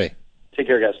Saturday. Take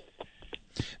care, guys.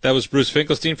 That was Bruce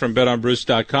Finkelstein from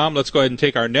betonbruce.com. Let's go ahead and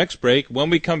take our next break. When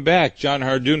we come back, John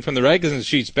Hardoon from the Ragozin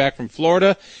Sheets back from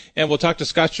Florida, and we'll talk to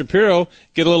Scott Shapiro,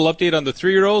 get a little update on the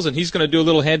 3-year-olds, and he's going to do a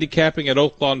little handicapping at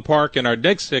Oaklawn Park in our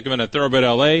next segment at Thoroughbred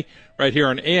LA, right here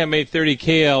on AM 830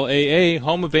 KLAA,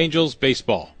 home of Angels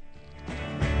baseball.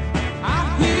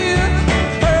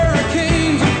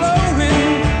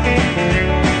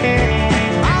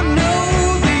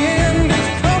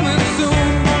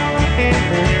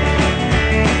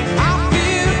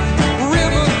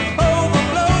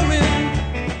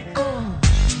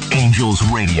 Angels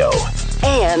Radio.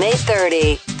 AM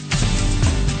 830.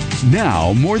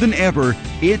 Now, more than ever,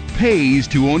 it pays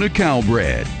to own a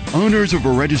Calbred. Owners of a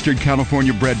registered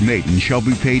California bred maiden shall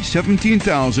be paid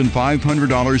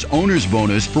 $17,500 owner's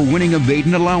bonus for winning a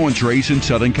maiden allowance race in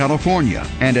Southern California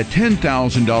and a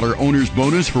 $10,000 owner's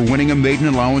bonus for winning a maiden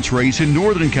allowance race in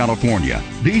Northern California.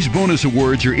 These bonus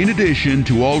awards are in addition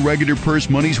to all regular purse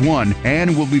monies won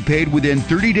and will be paid within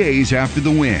 30 days after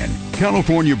the win.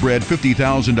 California bred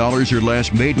 $50,000 or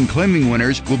less maiden claiming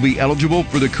winners will be eligible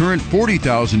for the current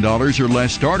 $40,000 or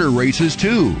less starter races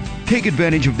too. Take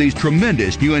advantage of these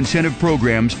tremendous new incentive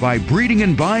programs by breeding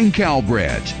and buying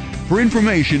Calbreds. For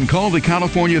information, call the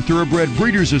California Thoroughbred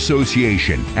Breeders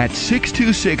Association at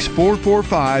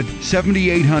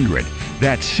 626-445-7800.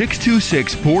 That's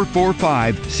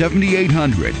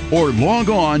 626-445-7800. Or log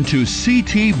on to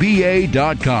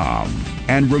ctba.com.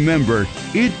 And remember,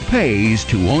 it pays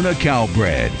to own a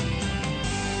Calbred.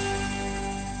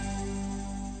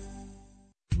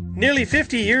 Nearly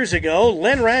 50 years ago,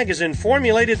 Len Ragozin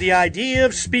formulated the idea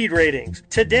of speed ratings.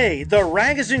 Today, the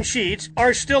Ragozin Sheets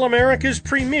are still America's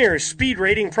premier speed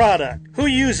rating product. Who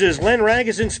uses Len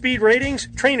Ragozin speed ratings?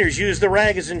 Trainers use the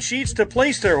Ragozin Sheets to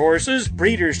place their horses.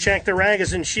 Breeders check the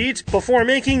Ragozin Sheets before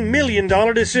making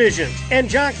million-dollar decisions. And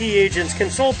jockey agents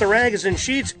consult the Ragozin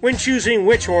Sheets when choosing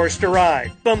which horse to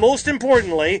ride. But most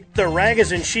importantly, the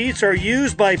Ragozin Sheets are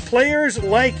used by players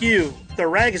like you. The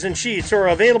Ragozin Sheets are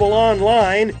available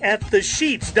online at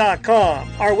thesheets.com.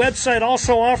 Our website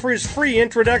also offers free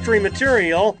introductory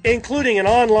material, including an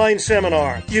online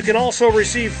seminar. You can also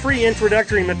receive free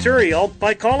introductory material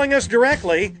by calling us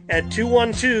directly at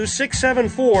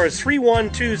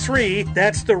 212-674-3123.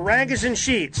 That's the Ragozin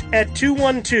Sheets at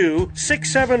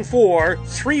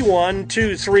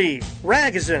 212-674-3123.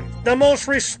 Ragozin, the most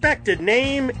respected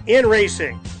name in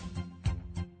racing.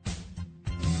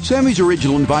 Sammy's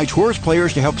Original invites horse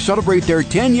players to help celebrate their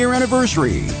 10-year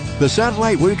anniversary. The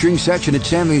satellite wagering section at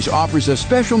Sammy's offers a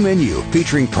special menu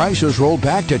featuring prices rolled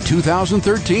back to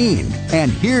 2013.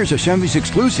 And here's a Sammy's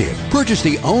exclusive. Purchase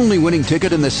the only winning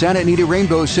ticket in the Santa Anita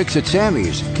Rainbow Six at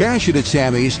Sammy's, cash it at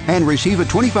Sammy's, and receive a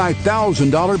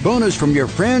 $25,000 bonus from your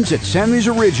friends at Sammy's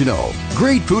Original.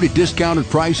 Great food at discounted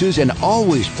prices and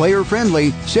always player-friendly.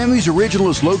 Sammy's Original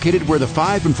is located where the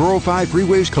 5 and 405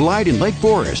 freeways collide in Lake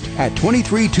Forest at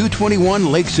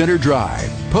 23221 Lake Center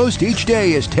Drive. Post each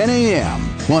day is 10 a.m.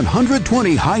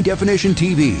 120 high-definition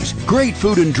TVs, great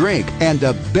food and drink, and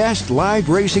the best live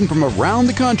racing from around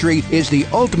the country is the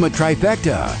ultimate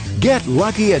trifecta. Get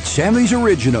lucky at Sammy's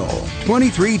Original,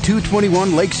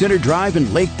 23221 Lake Center Drive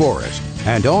in Lake Forest,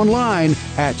 and online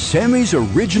at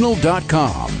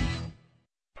sammysoriginal.com.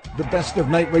 The best of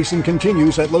night racing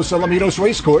continues at Los Alamitos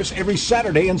Racecourse every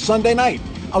Saturday and Sunday night.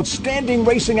 Outstanding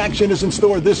racing action is in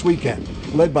store this weekend,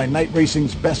 led by night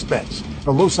racing's best bets,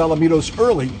 the Los Alamitos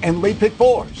early and late pick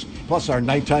fours. Plus, our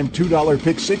nighttime $2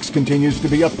 pick six continues to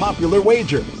be a popular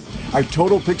wager. Our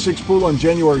total pick six pool on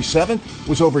January 7th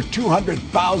was over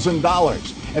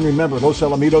 $200,000. And remember, Los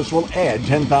Alamitos will add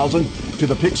 $10,000 to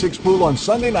the pick six pool on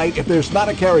Sunday night if there's not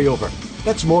a carryover.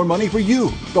 That's more money for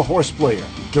you, the horse player,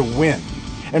 to win.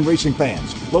 And racing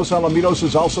fans, Los Alamitos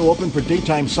is also open for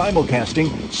daytime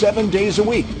simulcasting 7 days a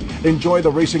week. Enjoy the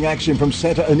racing action from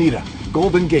Santa Anita,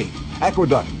 Golden Gate,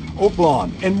 Aqueduct, Oak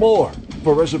Lawn, and more.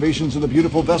 For reservations in the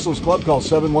Beautiful Vessels Club, call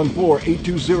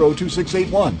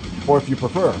 714-820-2681. Or if you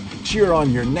prefer, cheer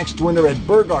on your next winner at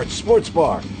Burgart Sports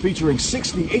Bar, featuring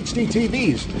 60 HD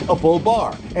TVs, a full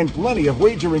bar, and plenty of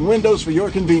wagering windows for your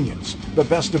convenience. The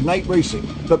best of night racing,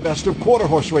 the best of quarter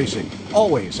horse racing,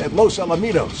 always at Los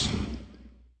Alamitos.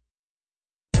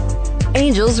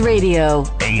 Angels Radio.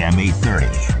 AM 830.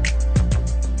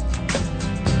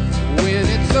 When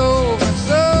it's over,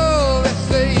 so they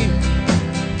say,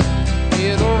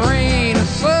 it'll rain a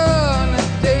sunny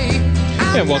day.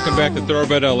 And welcome back to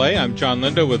Thoroughbred LA. I'm John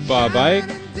Lindo with Bob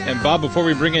Ike. And Bob, before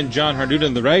we bring in John Harduda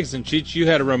and the Rags and Cheats, you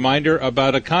had a reminder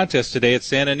about a contest today at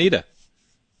Santa Anita.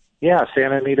 Yeah,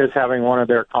 Santa Anita's having one of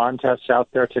their contests out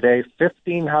there today.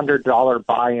 $1,500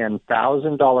 buy-in,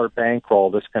 $1,000 bankroll.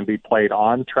 This can be played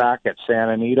on track at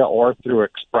Santa Anita or through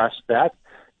Express Bet.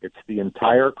 It's the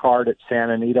entire card at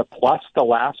Santa Anita, plus the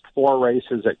last 4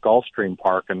 races at Gulfstream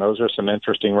Park, and those are some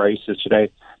interesting races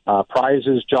today.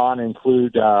 Prizes, John,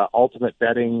 include Ultimate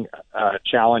Betting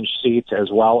Challenge seats as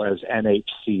well as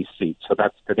NHC seats. So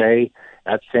that's today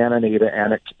at Santa Anita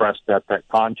and Express Bet, that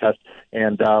contest.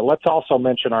 And let's also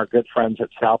mention our good friends at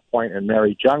South Point and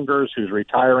Mary Jungers, who's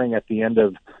retiring at the end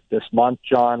of this month,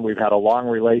 John. We've had a long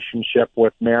relationship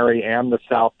with Mary and the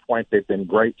South Point. They've been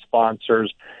great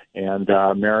sponsors. And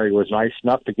Mary was nice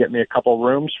enough to get me a couple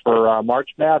rooms for March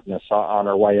Madness on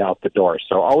her way out the door.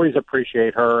 So always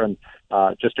appreciate her, and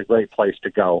just a great place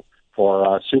to go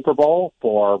for Super Bowl,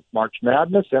 for March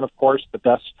Madness, and, of course, the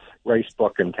best race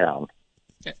book in town.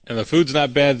 And the food's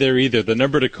not bad there either. The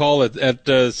number to call at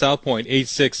South Point,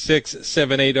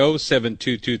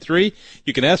 866-780-7223.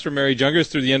 You can ask for Mary Jungers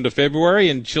through the end of February,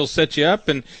 and she'll set you up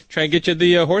and try and get you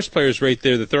the horse players rate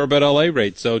there, the Thoroughbred LA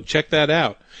rate. So check that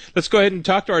out. Let's go ahead and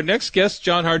talk to our next guest,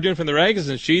 John Hardoon from the Rags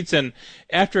and Sheets. And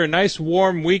after a nice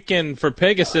warm weekend for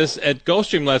Pegasus at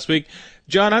Gulfstream last week,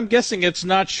 John, I'm guessing it's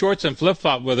not shorts and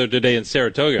flip-flop weather today in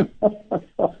Saratoga.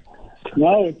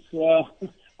 No, it's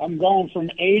I'm going from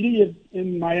 80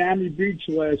 in Miami Beach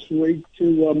last week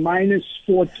to minus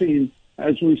 14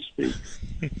 as we speak.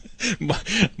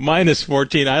 Minus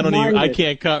 14. I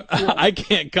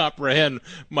can't comprehend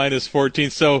minus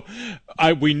 14. So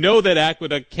we know that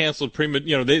Aqueduct canceled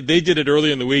they did it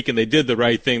early in the week and they did the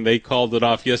right thing. They called it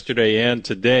off yesterday and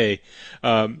today.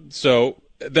 So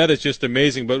that is just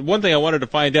amazing. But one thing I wanted to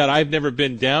find out, I've never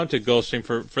been down to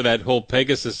Gulfstream for that whole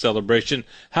Pegasus celebration.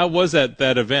 How was that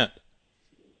event?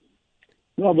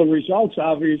 Well, the results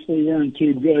obviously weren't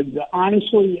too good.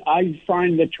 Honestly, I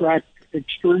find the track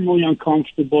extremely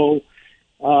uncomfortable.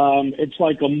 It's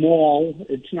like a mall.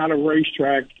 It's not a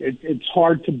racetrack. It's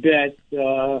hard to bet.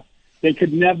 They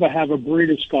could never have a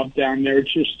Breeders' Cup down there.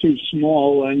 It's just too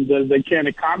small, and they can't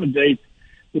accommodate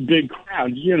the big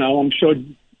crowds. You know, I'm sure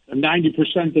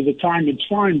 90% of the time it's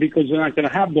fine because they're not going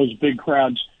to have those big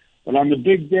crowds. But on the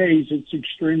big days, it's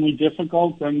extremely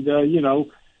difficult, and,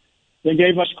 they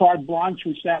gave us carte blanche.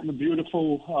 We sat in a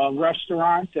beautiful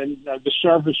restaurant, and the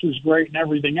service was great and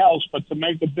everything else. But to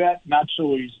make a bet, not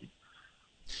so easy.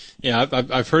 Yeah,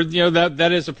 I've heard,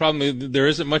 that is a problem. There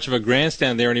isn't much of a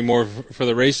grandstand there anymore for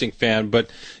the racing fan,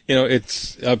 but,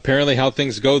 it's apparently how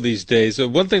things go these days.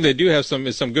 One thing they do have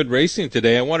is some good racing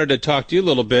today. I wanted to talk to you a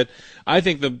little bit. I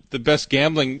think the best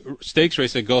gambling stakes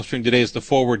race at Gulfstream today is the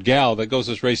Forward Gal. That goes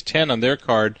as race 10 on their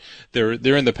card. They're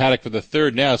in the paddock for the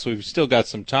third now, so we've still got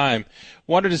some time.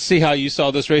 Wanted to see how you saw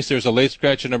this race. There's a late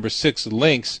scratch at number 6,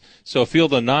 Lynx. So a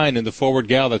field of 9 in the Forward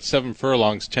Gal. That's 7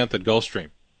 furlongs, 10th at Gulfstream.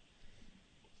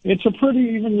 It's a pretty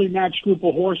evenly matched group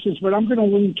of horses, but I'm going to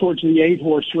lean towards the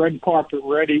 8-horse Red Carpet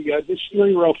Ready. This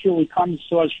 3-year-old filly comes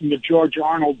to us from the George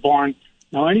Arnold barn.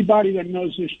 Now, anybody that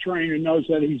knows this trainer knows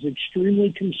that he's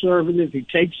extremely conservative. He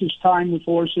takes his time with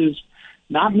horses.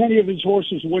 Not many of his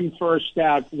horses win first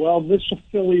out. Well, this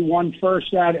filly won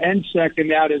first out and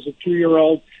second out as a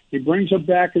 2-year-old. He brings her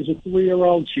back as a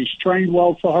 3-year-old. She's trained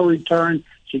well for her return.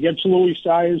 She gets Louis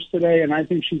Sayers today, and I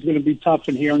think she's going to be tough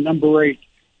in here. Number 8.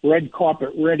 Red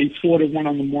Carpet Ready, 4-1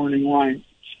 on the morning line.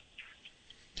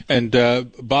 And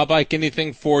Bob Ike,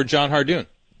 anything for John Hardoon?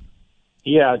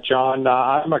 Yeah, John,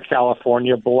 I'm a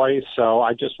California boy, so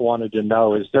I just wanted to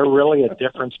know, is there really a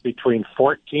difference between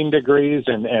 14 degrees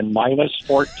and minus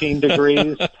 14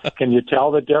 degrees? Can you tell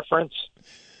the difference?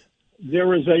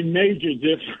 There is a major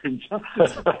difference.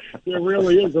 There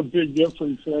really is a big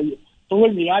difference.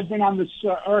 Believe me, I've been on this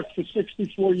earth for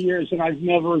 64 years, and I've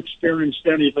never experienced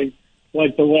anything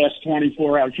like the last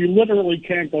 24 hours. You literally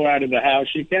can't go out of the house.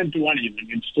 You can't do anything.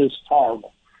 It's just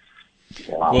horrible.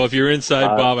 Wow. Well, if you're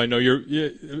inside, Bob, I know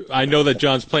I know that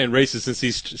John's playing races since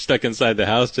he's stuck inside the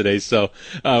house today. So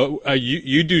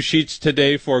you do sheets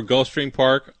today for Gulfstream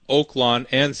Park, Oaklawn,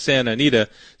 and Santa Anita.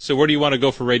 So where do you want to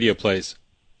go for radio plays?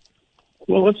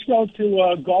 Well, let's go to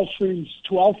Gulfstream's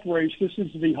 12th race. This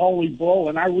is the Holy Bull,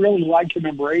 and I really like the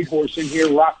number 8 horse in here,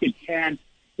 Rocket Can.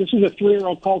 This is a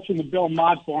 3-year-old colt from the Bill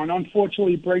Mott barn.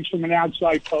 Unfortunately, he breaks from an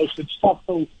outside post. It's tough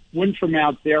to win from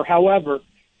out there. However,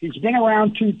 he's been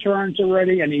around 2 turns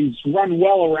already, and he's run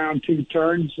well around 2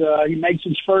 turns. He makes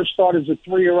his first start as a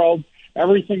 3-year-old.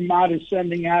 Everything Mott is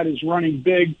sending out is running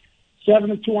big.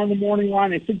 7-2 on the morning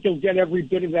line. I think you'll get every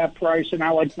bit of that price, and I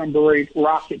like number 8,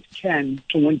 Rocket Ken,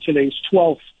 to win today's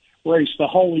 12th race, the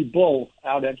Holy Bull,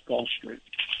 out at Gulfstream.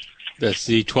 That's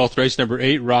the 12th race, number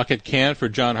 8, Rocket Can for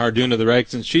John Hardoon of the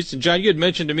Rags and Sheets. And, John, you had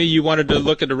mentioned to me you wanted to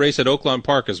look at a race at Oaklawn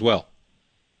Park as well.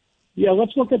 Yeah,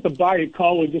 let's look at the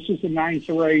Bayakoa. This is the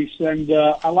 9th race, and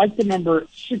I like the number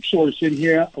 6 horse in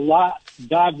here, La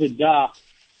Da Vida.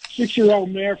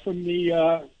 6-year-old mare from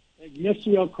the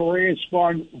Ignacio Correa's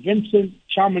barn, Vincent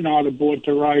Chaminade aboard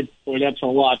to ride. Boy, that's a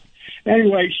lot.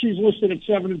 Anyway, she's listed at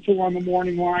 7-2 on the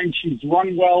morning line. She's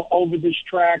run well over this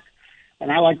track.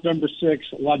 And I like number 6,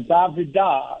 La Da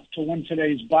Vida, to win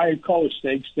today's Bayakoa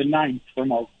Stakes, the 9th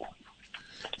from Oakland.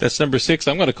 That's number 6.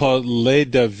 I'm going to call it Le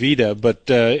Da Vida, but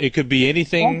it could be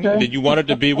anything that you want it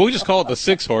to be. We'll just call it the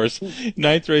 6 horse.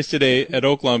 9th race today at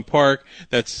Oaklawn Park.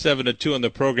 That's 7-2 on the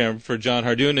program for John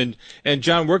Hardoon. And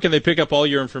John, where can they pick up all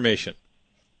your information?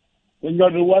 You can go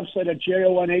to the website at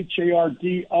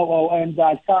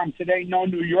JONHARDOON.com. Today, no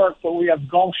New York, but we have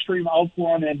Gulfstream,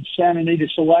 Oaklawn, and Santa Anita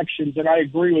selections. And I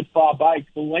agree with Bob Ike.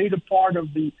 The later part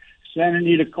of the Santa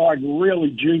Anita card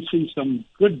really juicy, some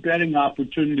good betting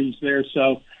opportunities there,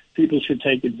 so people should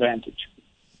take advantage.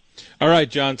 All right,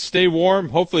 John, stay warm.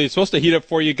 Hopefully it's supposed to heat up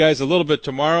for you guys a little bit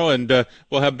tomorrow, and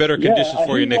we'll have better conditions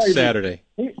for you next Saturday.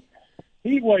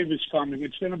 Heat wave is coming.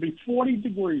 It's going to be 40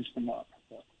 degrees tomorrow.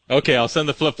 Okay, I'll send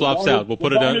the flip-flops out. We'll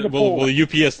put it on. We'll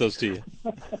UPS those to you.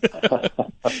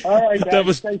 All right,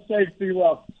 guys. Stay safe. Be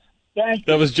well. Thank you.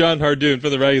 That was John Hardoon for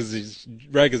the Rags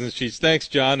and Sheets. Thanks,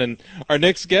 John. And our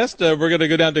next guest, we're going to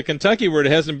go down to Kentucky where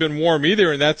it hasn't been warm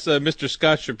either, and that's Mr.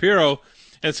 Scott Shapiro.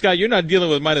 And, Scott, you're not dealing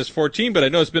with minus 14, but I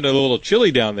know it's been a little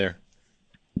chilly down there.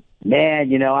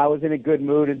 Man, I was in a good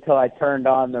mood until I turned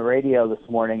on the radio this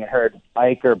morning and heard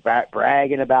Iker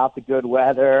bragging about the good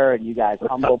weather and you guys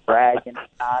humble bragging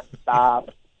nonstop.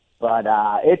 But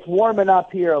it's warming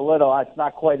up here a little. It's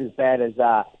not quite as bad as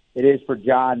it is for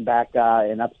John back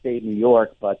in upstate New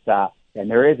York. But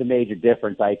and there is a major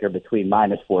difference, Iker, between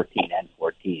minus 14 and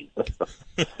 14.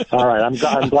 All right,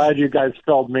 I'm glad you guys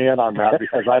filled me in on that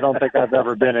because I don't think I've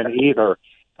ever been in either.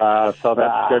 So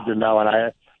that's good to know.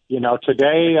 And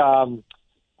today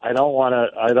I don't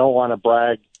want to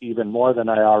brag even more than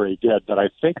I already did, but I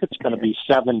think it's going to be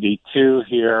 72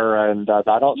 here, and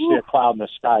I don't see a cloud in the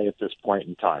sky at this point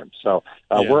in time. So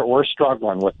we're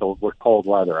struggling with cold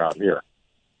weather out here.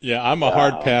 Yeah, I'm a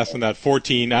hard pass on that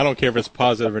 14. I don't care if it's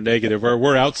positive or negative.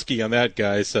 We're out ski on that,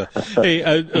 guys.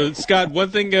 Hey, Scott,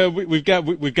 one thing we've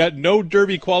got no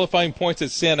Derby qualifying points at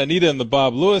Santa Anita and the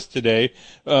Bob Lewis today,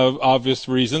 obvious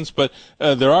reasons. But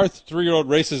there are 3-year-old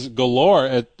races galore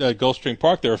at Gulfstream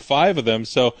Park. There are 5 of them.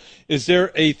 So, is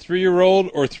there a 3-year-old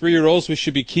or 3-year-olds we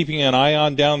should be keeping an eye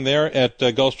on down there at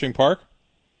Gulfstream Park?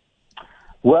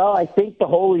 Well, I think the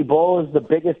Holy Bull is the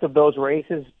biggest of those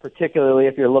races, particularly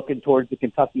if you're looking towards the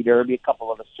Kentucky Derby. A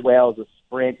couple of the swales, a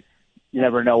sprint, you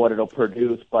never know what it'll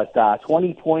produce. But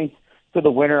 20 points to the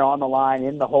winner on the line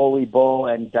in the Holy Bull.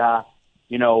 And,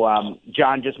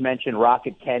 John just mentioned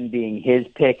Rocket Ken being his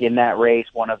pick in that race,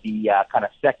 one of the kind of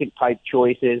second-type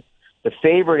choices. The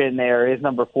favorite in there is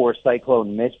number 4,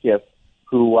 Cyclone Mischief,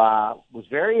 who was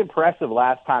very impressive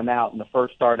last time out in the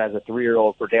first start as a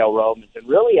 3-year-old for Dale Romans and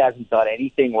really hasn't done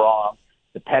anything wrong.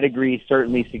 The pedigree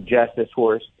certainly suggests this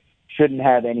horse shouldn't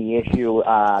have any issue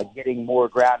getting more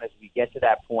ground as we get to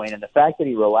that point. And the fact that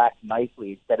he relaxed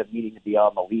nicely instead of needing to be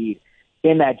on the lead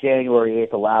in that January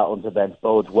 8th allowance event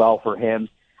bodes well for him.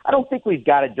 I don't think we've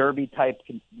got a Derby-type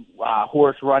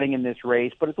horse running in this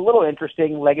race, but it's a little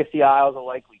interesting. Legacy Isle's a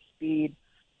likely speed.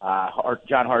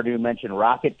 John Hardoon mentioned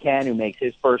Rocket Ken, who makes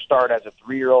his first start as a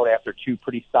 3-year-old after 2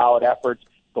 pretty solid efforts,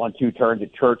 going 2 turns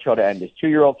at Churchill to end his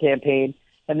 2-year-old campaign.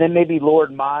 And then maybe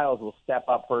Lord Miles will step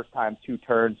up first time 2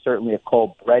 turns, certainly a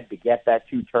cold bred to get that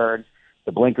 2 turns.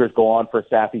 The blinkers go on for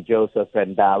Saffie Joseph,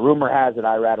 and rumor has it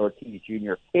Irad Ortiz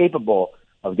Jr. capable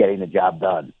of getting the job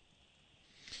done.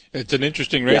 It's an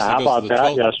interesting race. Yeah, how about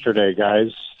that yesterday,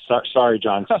 guys? Sorry,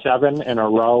 John. 7 in a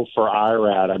row for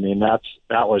Irad. I mean, that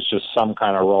was just some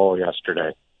kind of roll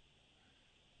yesterday.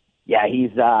 Yeah,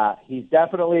 he's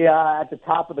definitely at the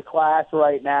top of the class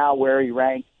right now. Where he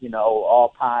ranks,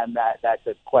 all time, that's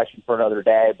a question for another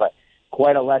day. But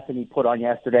quite a lesson he put on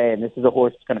yesterday, and this is a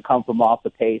horse that's going to come from off the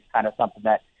pace, kind of something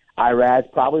that Irad's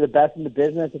probably the best in the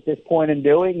business at this point in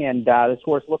doing. And this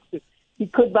horse he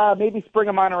could maybe spring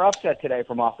a minor upset today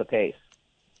from off the pace.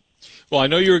 Well, I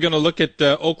know you were going to look at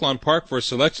Oaklawn Park for a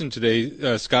selection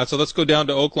today, Scott, so let's go down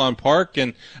to Oaklawn Park,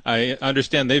 and I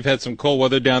understand they've had some cold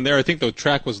weather down there. I think the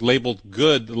track was labeled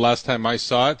good the last time I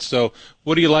saw it, so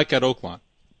what do you like at Oaklawn?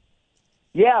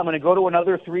 Yeah, I'm going to go to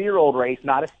another 3-year-old race,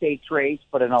 not a stakes race,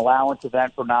 but an allowance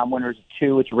event for non-winners of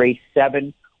 2. It's race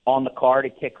 7 on the card.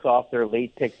 It kicks off their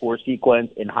late pick 4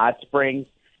 sequence in Hot Springs.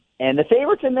 And the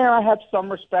favorites in there I have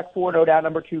some respect for, no doubt.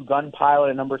 Number 2, Gun Pilot,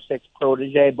 and number 6,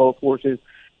 Protege, both horses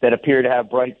that appear to have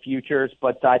bright futures.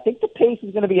 But I think the pace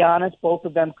is going to be honest. Both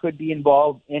of them could be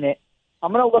involved in it.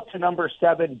 I'm going to look to number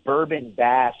 7, Bourbon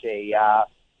Bash, a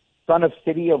son of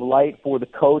City of Light for the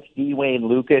coach, D. Wayne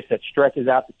Lucas, that stretches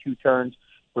out the 2 turns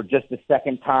for just the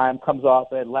second time, comes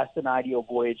off a less than ideal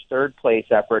voyage, 3rd place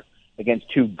effort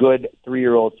against 2 good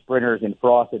 3-year-old sprinters in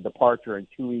Frosted Departure and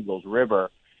 2 Eagles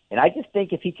River. And I just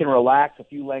think if he can relax a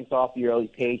few lengths off the early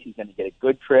pace, he's going to get a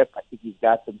good trip. I think he's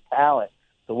got some talent.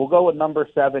 So we'll go with number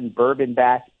 7, Bourbon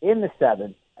Bash in the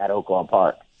 7th at Oaklawn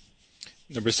Park.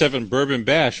 Number 7, Bourbon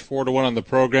Bash, 4-1 on the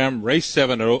program. Race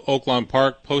 7 at Oaklawn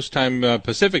Park, post time,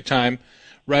 Pacific time,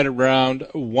 right around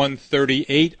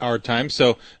 1:38 our time.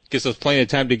 So gives us plenty of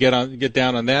time to get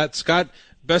down on that. Scott,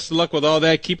 best of luck with all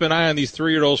that. Keep an eye on these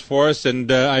 3-year-olds for us, and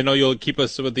I know you'll keep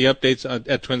us with the updates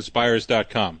at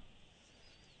twinspires.com.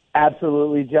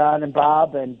 Absolutely, John and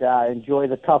Bob, and enjoy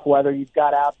the tough weather you've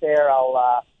got out there.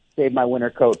 I'll save my winter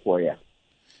coat for you.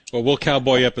 Well, we'll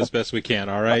cowboy up as best we can,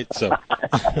 all right? So,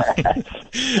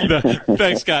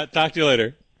 thanks, Scott. Talk to you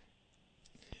later.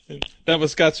 That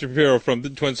was Scott Shapiro from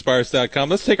twinspires.com.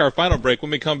 Let's take our final break.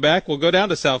 When we come back, we'll go down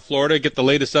to South Florida, get the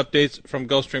latest updates from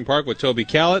Gulfstream Park with Toby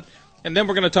Callett, and then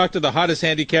we're going to talk to the hottest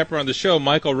handicapper on the show,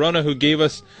 Michael Rona, who gave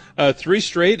us 3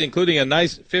 straight, including a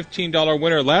nice $15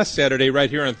 winner last Saturday right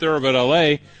here in Thoroughbred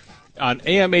LA on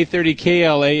AM 830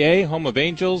 KLAA, home of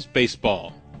Angels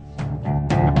baseball.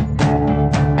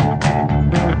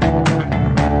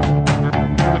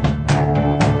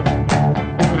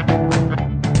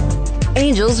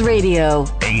 Angels Radio.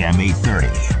 AM 830.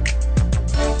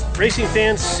 Racing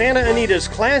fans, Santa Anita's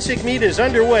Classic Meet is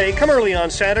underway. Come early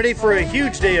on Saturday for a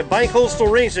huge day of bi-coastal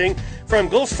racing from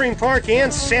Gulfstream Park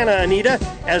and Santa Anita,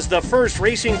 as the first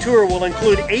racing tour will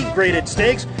include 8 graded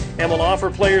stakes and will offer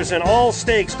players in all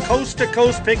stakes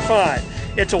coast-to-coast Pick 5.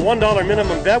 It's a $1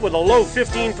 minimum bet with a low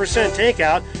 15%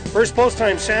 takeout. First post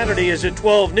time Saturday is at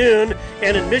 12 noon,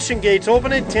 and admission gates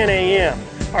open at 10 a.m.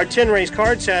 Our 10-race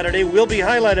card Saturday will be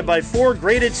highlighted by 4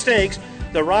 graded stakes: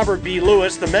 the Robert B.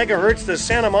 Lewis, the Megahertz, the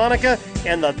Santa Monica,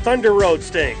 and the Thunder Road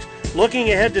Stakes.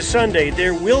 Looking ahead to Sunday,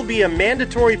 there will be a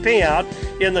mandatory payout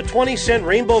in the 20-cent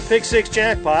Rainbow Pick 6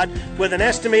 jackpot with an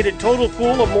estimated total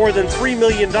pool of more than $3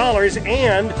 million.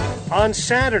 And on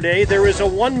Saturday, there is a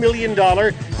 $1 million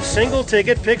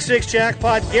single-ticket Pick 6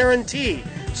 jackpot guarantee.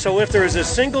 So if there is a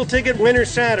single-ticket winner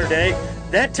Saturday,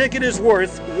 that ticket is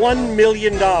worth $1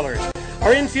 million.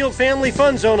 Our infield family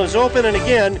fun zone is open, and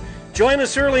again, join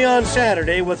us early on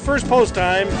Saturday with first post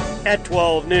time at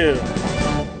 12 noon.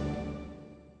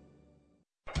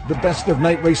 The best of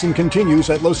night racing continues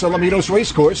at Los Alamitos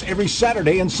Racecourse every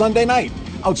Saturday and Sunday night.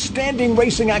 Outstanding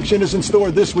racing action is in store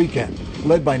this weekend,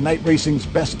 led by night racing's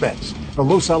best bets, the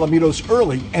Los Alamitos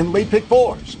early and late pick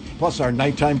fours. Plus, our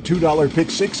nighttime $2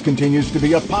 pick six continues to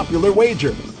be a popular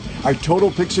wager. Our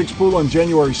total pick six pool on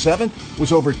January 7th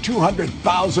was over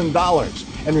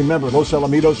 $200,000. And remember, Los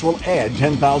Alamitos will add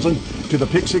 $10,000 to the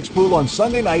pick six pool on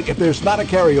Sunday night if there's not a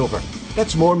carryover.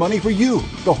 That's more money for you,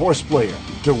 the horse player,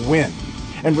 to win.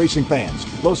 And racing fans,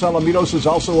 Los Alamitos is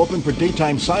also open for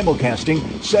daytime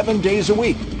simulcasting 7 days a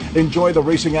week. Enjoy the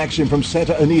racing action from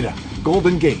Santa Anita,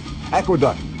 Golden Gate,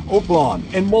 Aqueduct, Oak Lawn,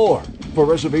 and more. For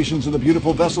reservations in the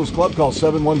Beautiful Vessels Club, call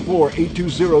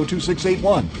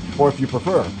 714-820-2681. Or if you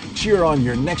prefer, cheer on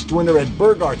your next winner at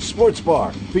Burghardt Sports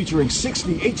Bar, featuring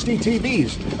 60 HD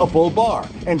TVs, a full bar,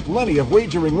 and plenty of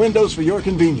wagering windows for your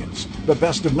convenience. The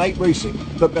best of night racing,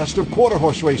 the best of quarter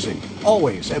horse racing,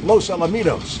 always at Los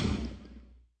Alamitos.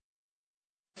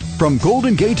 From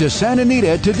Golden Gate to Santa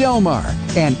Anita to Del Mar,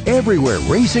 and everywhere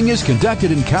racing is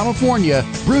conducted in California,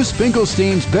 Bruce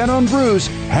Finkelstein's Bet on Bruce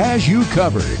has you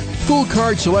covered. Full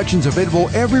card selections available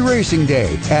every racing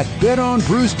day at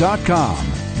betonbruce.com.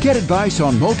 Get advice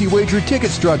on multi-wager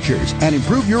ticket structures and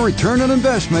improve your return on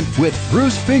investment with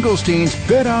Bruce Finkelstein's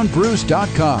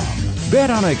betonbruce.com.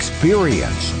 Bet on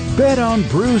experience.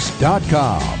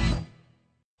 betonbruce.com.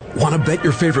 Want to bet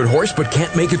your favorite horse but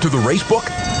can't make it to the racebook?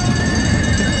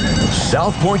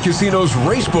 South Point Casino's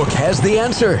Racebook has the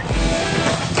answer.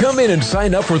 Come in and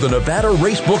sign up for the Nevada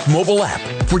Racebook mobile app.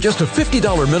 For just a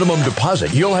 $50 minimum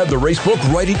deposit, you'll have the Racebook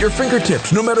right at your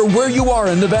fingertips, no matter where you are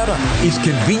in Nevada. It's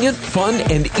convenient, fun,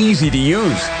 and easy to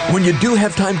use. When you do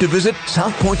have time to visit,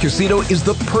 South Point Casino is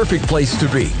the perfect place to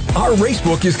be. Our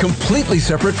Racebook is completely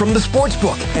separate from the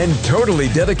Sportsbook and totally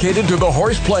dedicated to the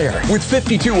horse player. With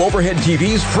 52 overhead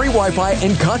TVs, free Wi-Fi,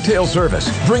 and cocktail service.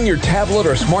 Bring your tablet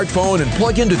or smartphone and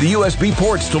plug into the USB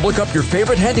ports to look up your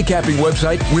favorite handicapping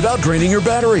website without draining your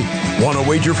battery. Want to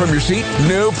wager from your seat?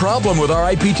 No problem with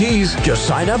our IPTs. Just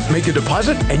sign up, make a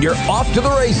deposit, and you're off to the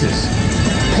races.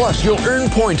 Plus, you'll earn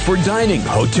points for dining,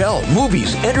 hotel,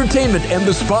 movies, entertainment, and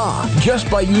the spa just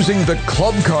by using the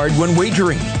club card when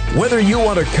wagering. Whether you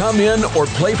want to come in or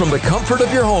play from the comfort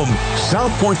of your home,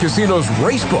 South Point Casino's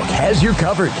Racebook has you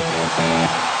covered.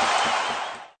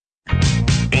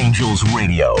 Angels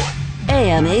Radio.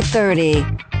 AM 830.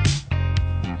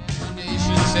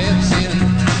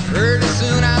 Pretty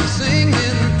soon I'm singing,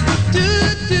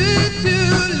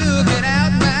 looking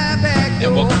out my back door.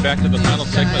 And welcome back to the final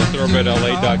segment of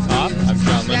ThoroughbredLA.com. I'm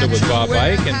John Lindo with Bob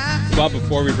Ike. And Bob,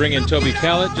 before we bring in Toby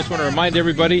Callett, just want to remind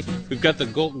everybody we've got the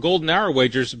Golden Hour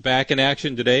wagers back in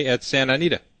action today at Santa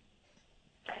Anita.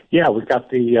 Yeah, we've got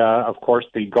the, of course,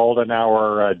 the Golden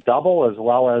Hour double as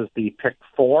well as the Pick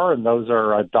 4, and those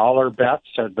are dollar bets.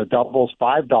 The double's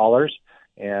 $5.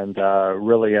 And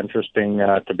really interesting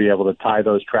to be able to tie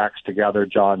those tracks together,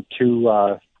 John.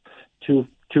 Two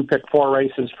Pick 4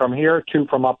 races from here, 2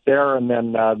 from up there, and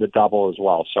then the double as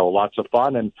well. So lots of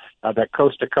fun. And that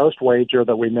coast-to-coast wager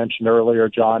that we mentioned earlier,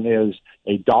 John, is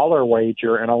a dollar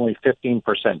wager and only 15%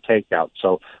 takeout.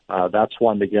 So that's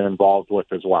one to get involved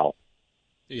with as well.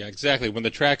 Yeah, exactly. When the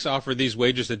tracks offer these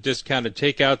wagers at discounted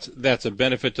takeouts, that's a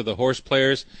benefit to the horse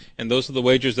players, and those are the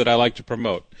wagers that I like to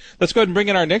promote. Let's go ahead and bring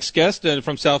in our next guest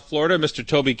from South Florida, Mr.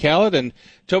 Toby Callett. And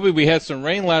Toby, we had some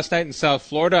rain last night in South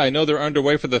Florida. I know they're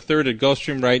underway for the third at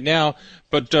Gulfstream right now,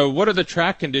 but what are the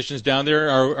track conditions down there?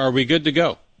 Are we good to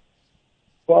go?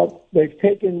 Well, they've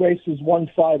taken races 1,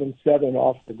 5, and 7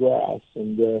 off the grass,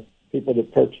 and people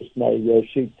that purchased my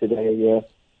sheet today,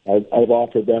 I've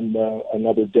offered them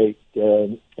another date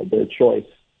of their choice,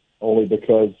 only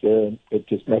because it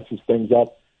just messes things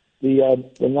up. The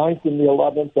 9th and the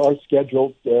 11th are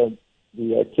scheduled. The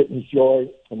Kitten's Joy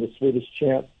and the Swedish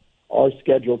Champ are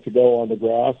scheduled to go on the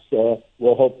grass.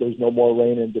 We'll hope there's no more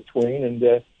rain in between and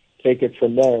take it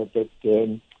from there. But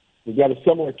we've got a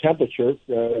similar temperature,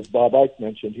 as Bob Ike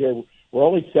mentioned here. We're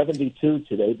only 72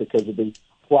 today because of the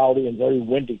cloudy and very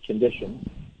windy conditions.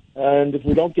 And if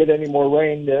we don't get any more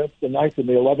rain, the 9th and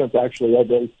the 11th actually are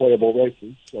very playable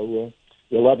races. So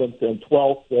the 11th and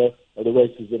 12th are the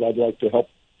races that I'd like to help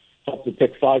the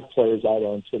Pick 5 players out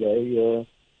on today.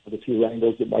 with a few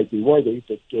angles that might be worthy.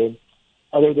 But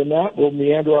other than that, we'll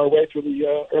meander our way through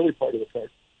the early part of the card.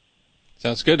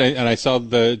 Sounds good. And I saw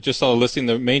the listing.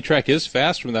 The main track is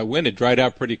fast from that wind. It dried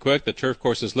out pretty quick. The turf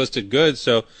course is listed good.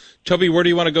 So, Toby, where do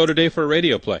you want to go today for a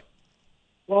radio play?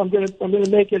 Well, I'm gonna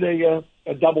make it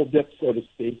a double dip, so to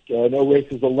speak. I know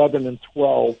races 11 and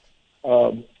 12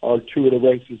 are two of the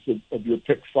races of your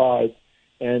pick 5,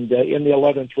 and in the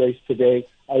 11th race today,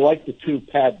 I like the 2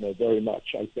 Padma very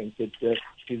much. I think that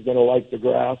he's going to like the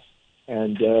grass,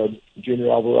 and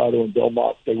Junior Alvarado and Bill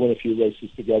Mott, they win a few races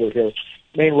together here.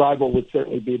 Main rival would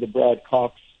certainly be the Brad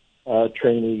Cox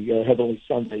trainee, Heavenly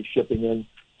Sunday, shipping in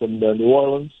from New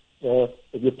Orleans. If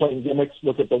you're playing gimmicks,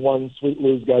 look at the 1 Sweet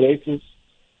Lou's Got Aces,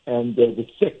 and the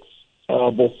 6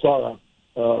 Bolsara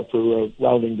for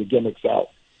rounding the gimmicks out.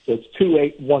 So it's 2,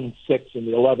 8, 1, 6 in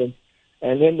the 11th.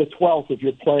 And in the 12th, if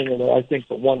you're playing in I think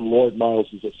the 1 Lord Miles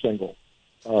is a single.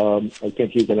 I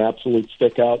think he's an absolute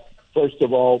stick out. First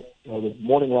of all, the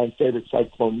morning line favorite,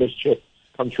 Cyclone Mischief,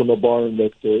 comes from a barn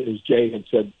that, as Jay had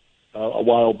said a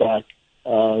while back,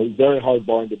 very hard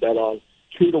barn to bet on.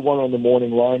 2 to 1 on the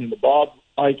morning line, and the Bob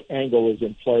Ike angle is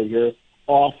in play here,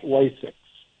 off Lasix.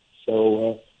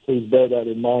 So please bear that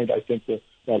in mind. I think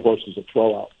that horse is a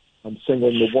throwout. I'm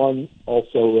singling the 1,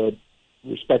 also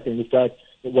respecting the fact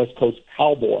that West Coast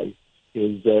Cowboy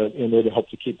is in there to help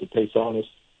to keep the pace honest.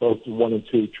 Both 1 and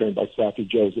 2 trained by Saffy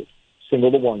Joseph. Single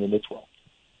the 1 in the 12.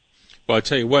 Well, I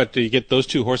tell you what, you get those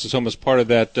 2 horses home as part of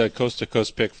that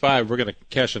coast-to-coast pick 5, we're going to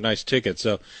cash a nice ticket.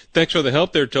 So thanks for the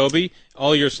help there, Toby.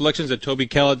 All your selections at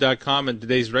TobyCallett.com and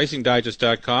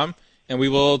today'sracingdigest.com, and we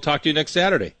will talk to you next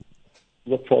Saturday.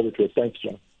 Look forward to it. Thanks,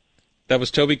 John. That was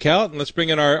Toby Callett, and let's bring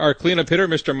in our cleanup hitter,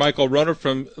 Mr. Michael Roner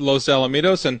from Los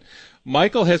Alamitos. And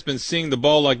Michael has been seeing the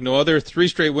ball like no other. 3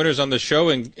 straight winners on the show,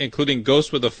 including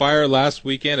Ghost with a Fire last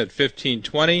weekend at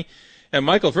 15-20. And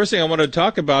Michael, first thing I wanted to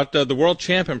talk about, the world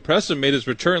champ Impressive made his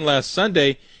return last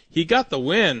Sunday. He got the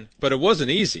win, but it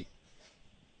wasn't easy.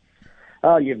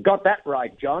 Oh, you've got that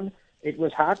right, John. It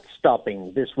was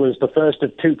heart-stopping. This was the first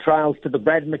of 2 trials to the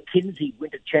Brad McKenzie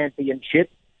Winter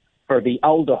Championship. For the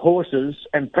older horses,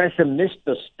 Impressive missed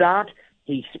the start.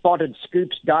 He spotted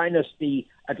Scoops Dynasty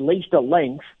at least a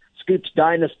length. Scoops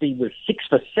Dynasty was 6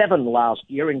 for 7 last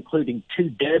year, including 2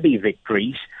 Derby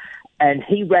victories. And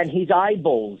he ran his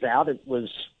eyeballs out. It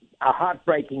was a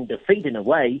heartbreaking defeat in a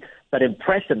way, but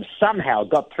Impressive somehow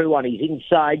got through on his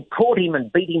inside, caught him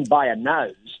and beat him by a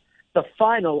nose. The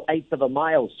final 1/8 of a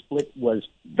mile split was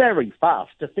very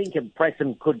fast. To think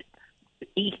Impressive could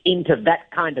eat into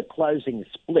that kind of closing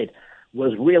split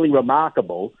was really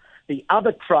remarkable. The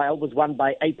other trial was won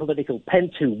by Apolitical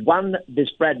Pence, who won this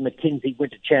Brad McKenzie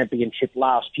Winter Championship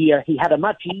last year. He had a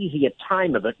much easier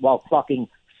time of it while clocking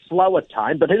slower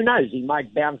time, but who knows, he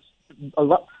might bounce a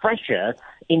lot fresher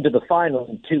into the final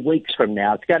in 2 weeks from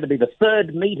now. It's going to be the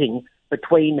 3rd meeting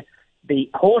between the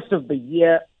Horse of the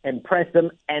Year,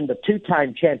 Impressive, and the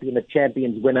 2-time Champion of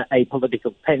Champions winner,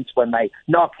 Apolitical Pence, when they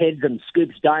knock heads, and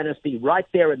Scoops Dynasty right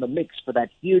there in the mix for that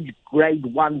huge Grade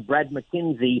 1 Brad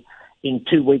McKenzie in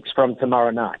 2 weeks from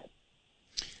tomorrow night.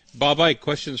 Bob Ike,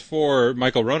 questions for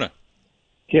Michael Rona.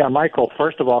 Yeah, Michael,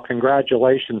 first of all,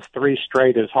 congratulations. 3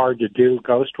 straight is hard to do.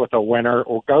 Ghost with a winner,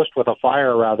 or Ghost with a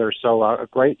Fire, rather, so a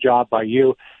great job by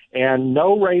you. And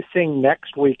no racing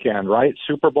next weekend, right?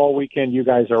 Super Bowl weekend, you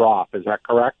guys are off. Is that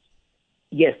correct?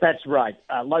 Yes, that's right.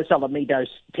 Los Alamitos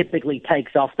typically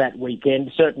takes off that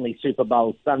weekend, certainly Super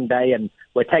Bowl Sunday, and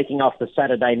we're taking off the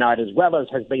Saturday night as well, as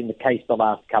has been the case the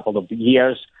last couple of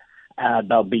years.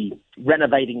 They'll be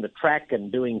renovating the track and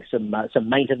doing some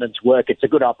maintenance work. It's a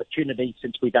good opportunity,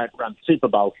 since we don't run Super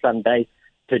Bowl Sunday,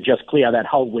 to just clear that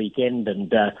whole weekend and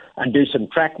do some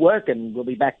track work, and we'll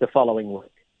be back the following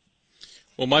week.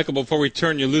 Well, Michael, before we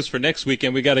turn you loose for next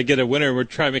weekend, we got to get a winner. We're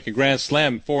trying to make a Grand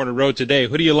Slam 4 in a row today.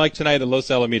 Who do you like tonight at Los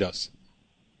Alamitos?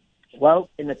 Well,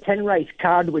 in the 10-race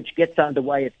card, which gets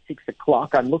underway at 6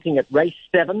 o'clock, I'm looking at race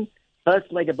 7,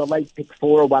 first leg of the late pick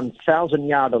 4, a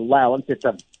 1,000-yard allowance. It's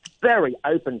a very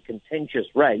open, contentious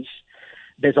race.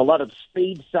 There's a lot of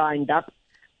speed signed up.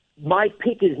 My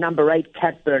pick is number 8,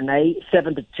 Cat Bernay,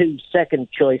 7-2, second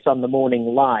choice on the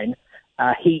morning line.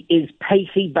 He is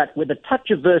pacey, but with a touch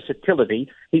of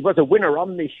versatility. He was a winner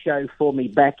on this show for me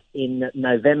back in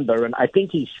November, and I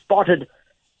think he spotted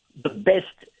the best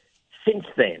since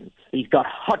then. He's got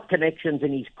hot connections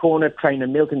in his corner, trainer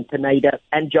Milton Pineda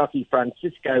and jockey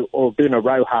Francisco Orduna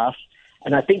Rojas,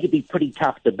 and I think he'd be pretty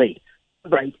tough to beat.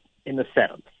 Great in the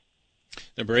 7th.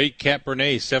 Number 8, Cat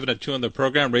Bernay, 7-2 on the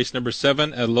program, race number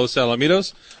 7 at Los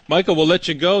Alamitos. Michael, we'll let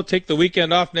you go. Take the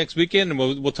weekend off next weekend, and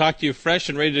we'll talk to you fresh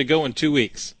and ready to go in 2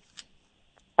 weeks.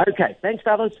 Okay, thanks,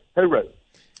 fellas. Hooroo.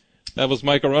 That was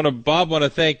Mike Arona. Bob, want to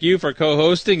thank you for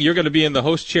co-hosting. You're going to be in the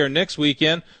host chair next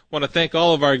weekend. Want to thank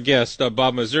all of our guests,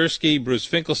 Bob Mazursky, Bruce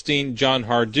Finkelstein, John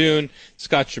Hardoon,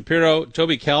 Scott Shapiro,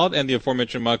 Toby Callett, and the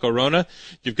aforementioned Mike Arona.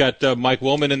 You've got Mike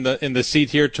Woolman in the seat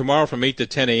here tomorrow from 8 to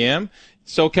 10 a.m.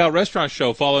 SoCal Restaurant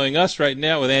Show following us right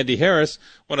now with Andy Harris.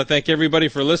 Want to thank everybody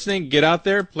for listening. Get out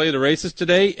there, play the races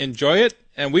today, enjoy it,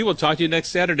 and we will talk to you next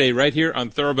Saturday right here on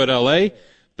Thoroughbred LA.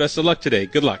 Best of luck today.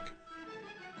 Good luck.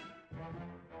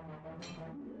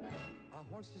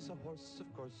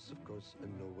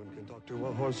 To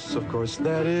a horse, of course,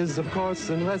 that is, of course,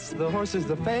 unless the horse is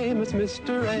the famous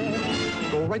Mr.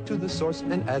 A. Go right to the source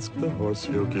and ask the horse.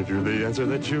 He'll give you the answer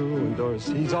that you endorse.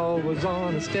 He's always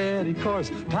on a steady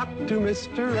course. Talk to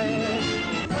Mr.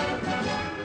 A.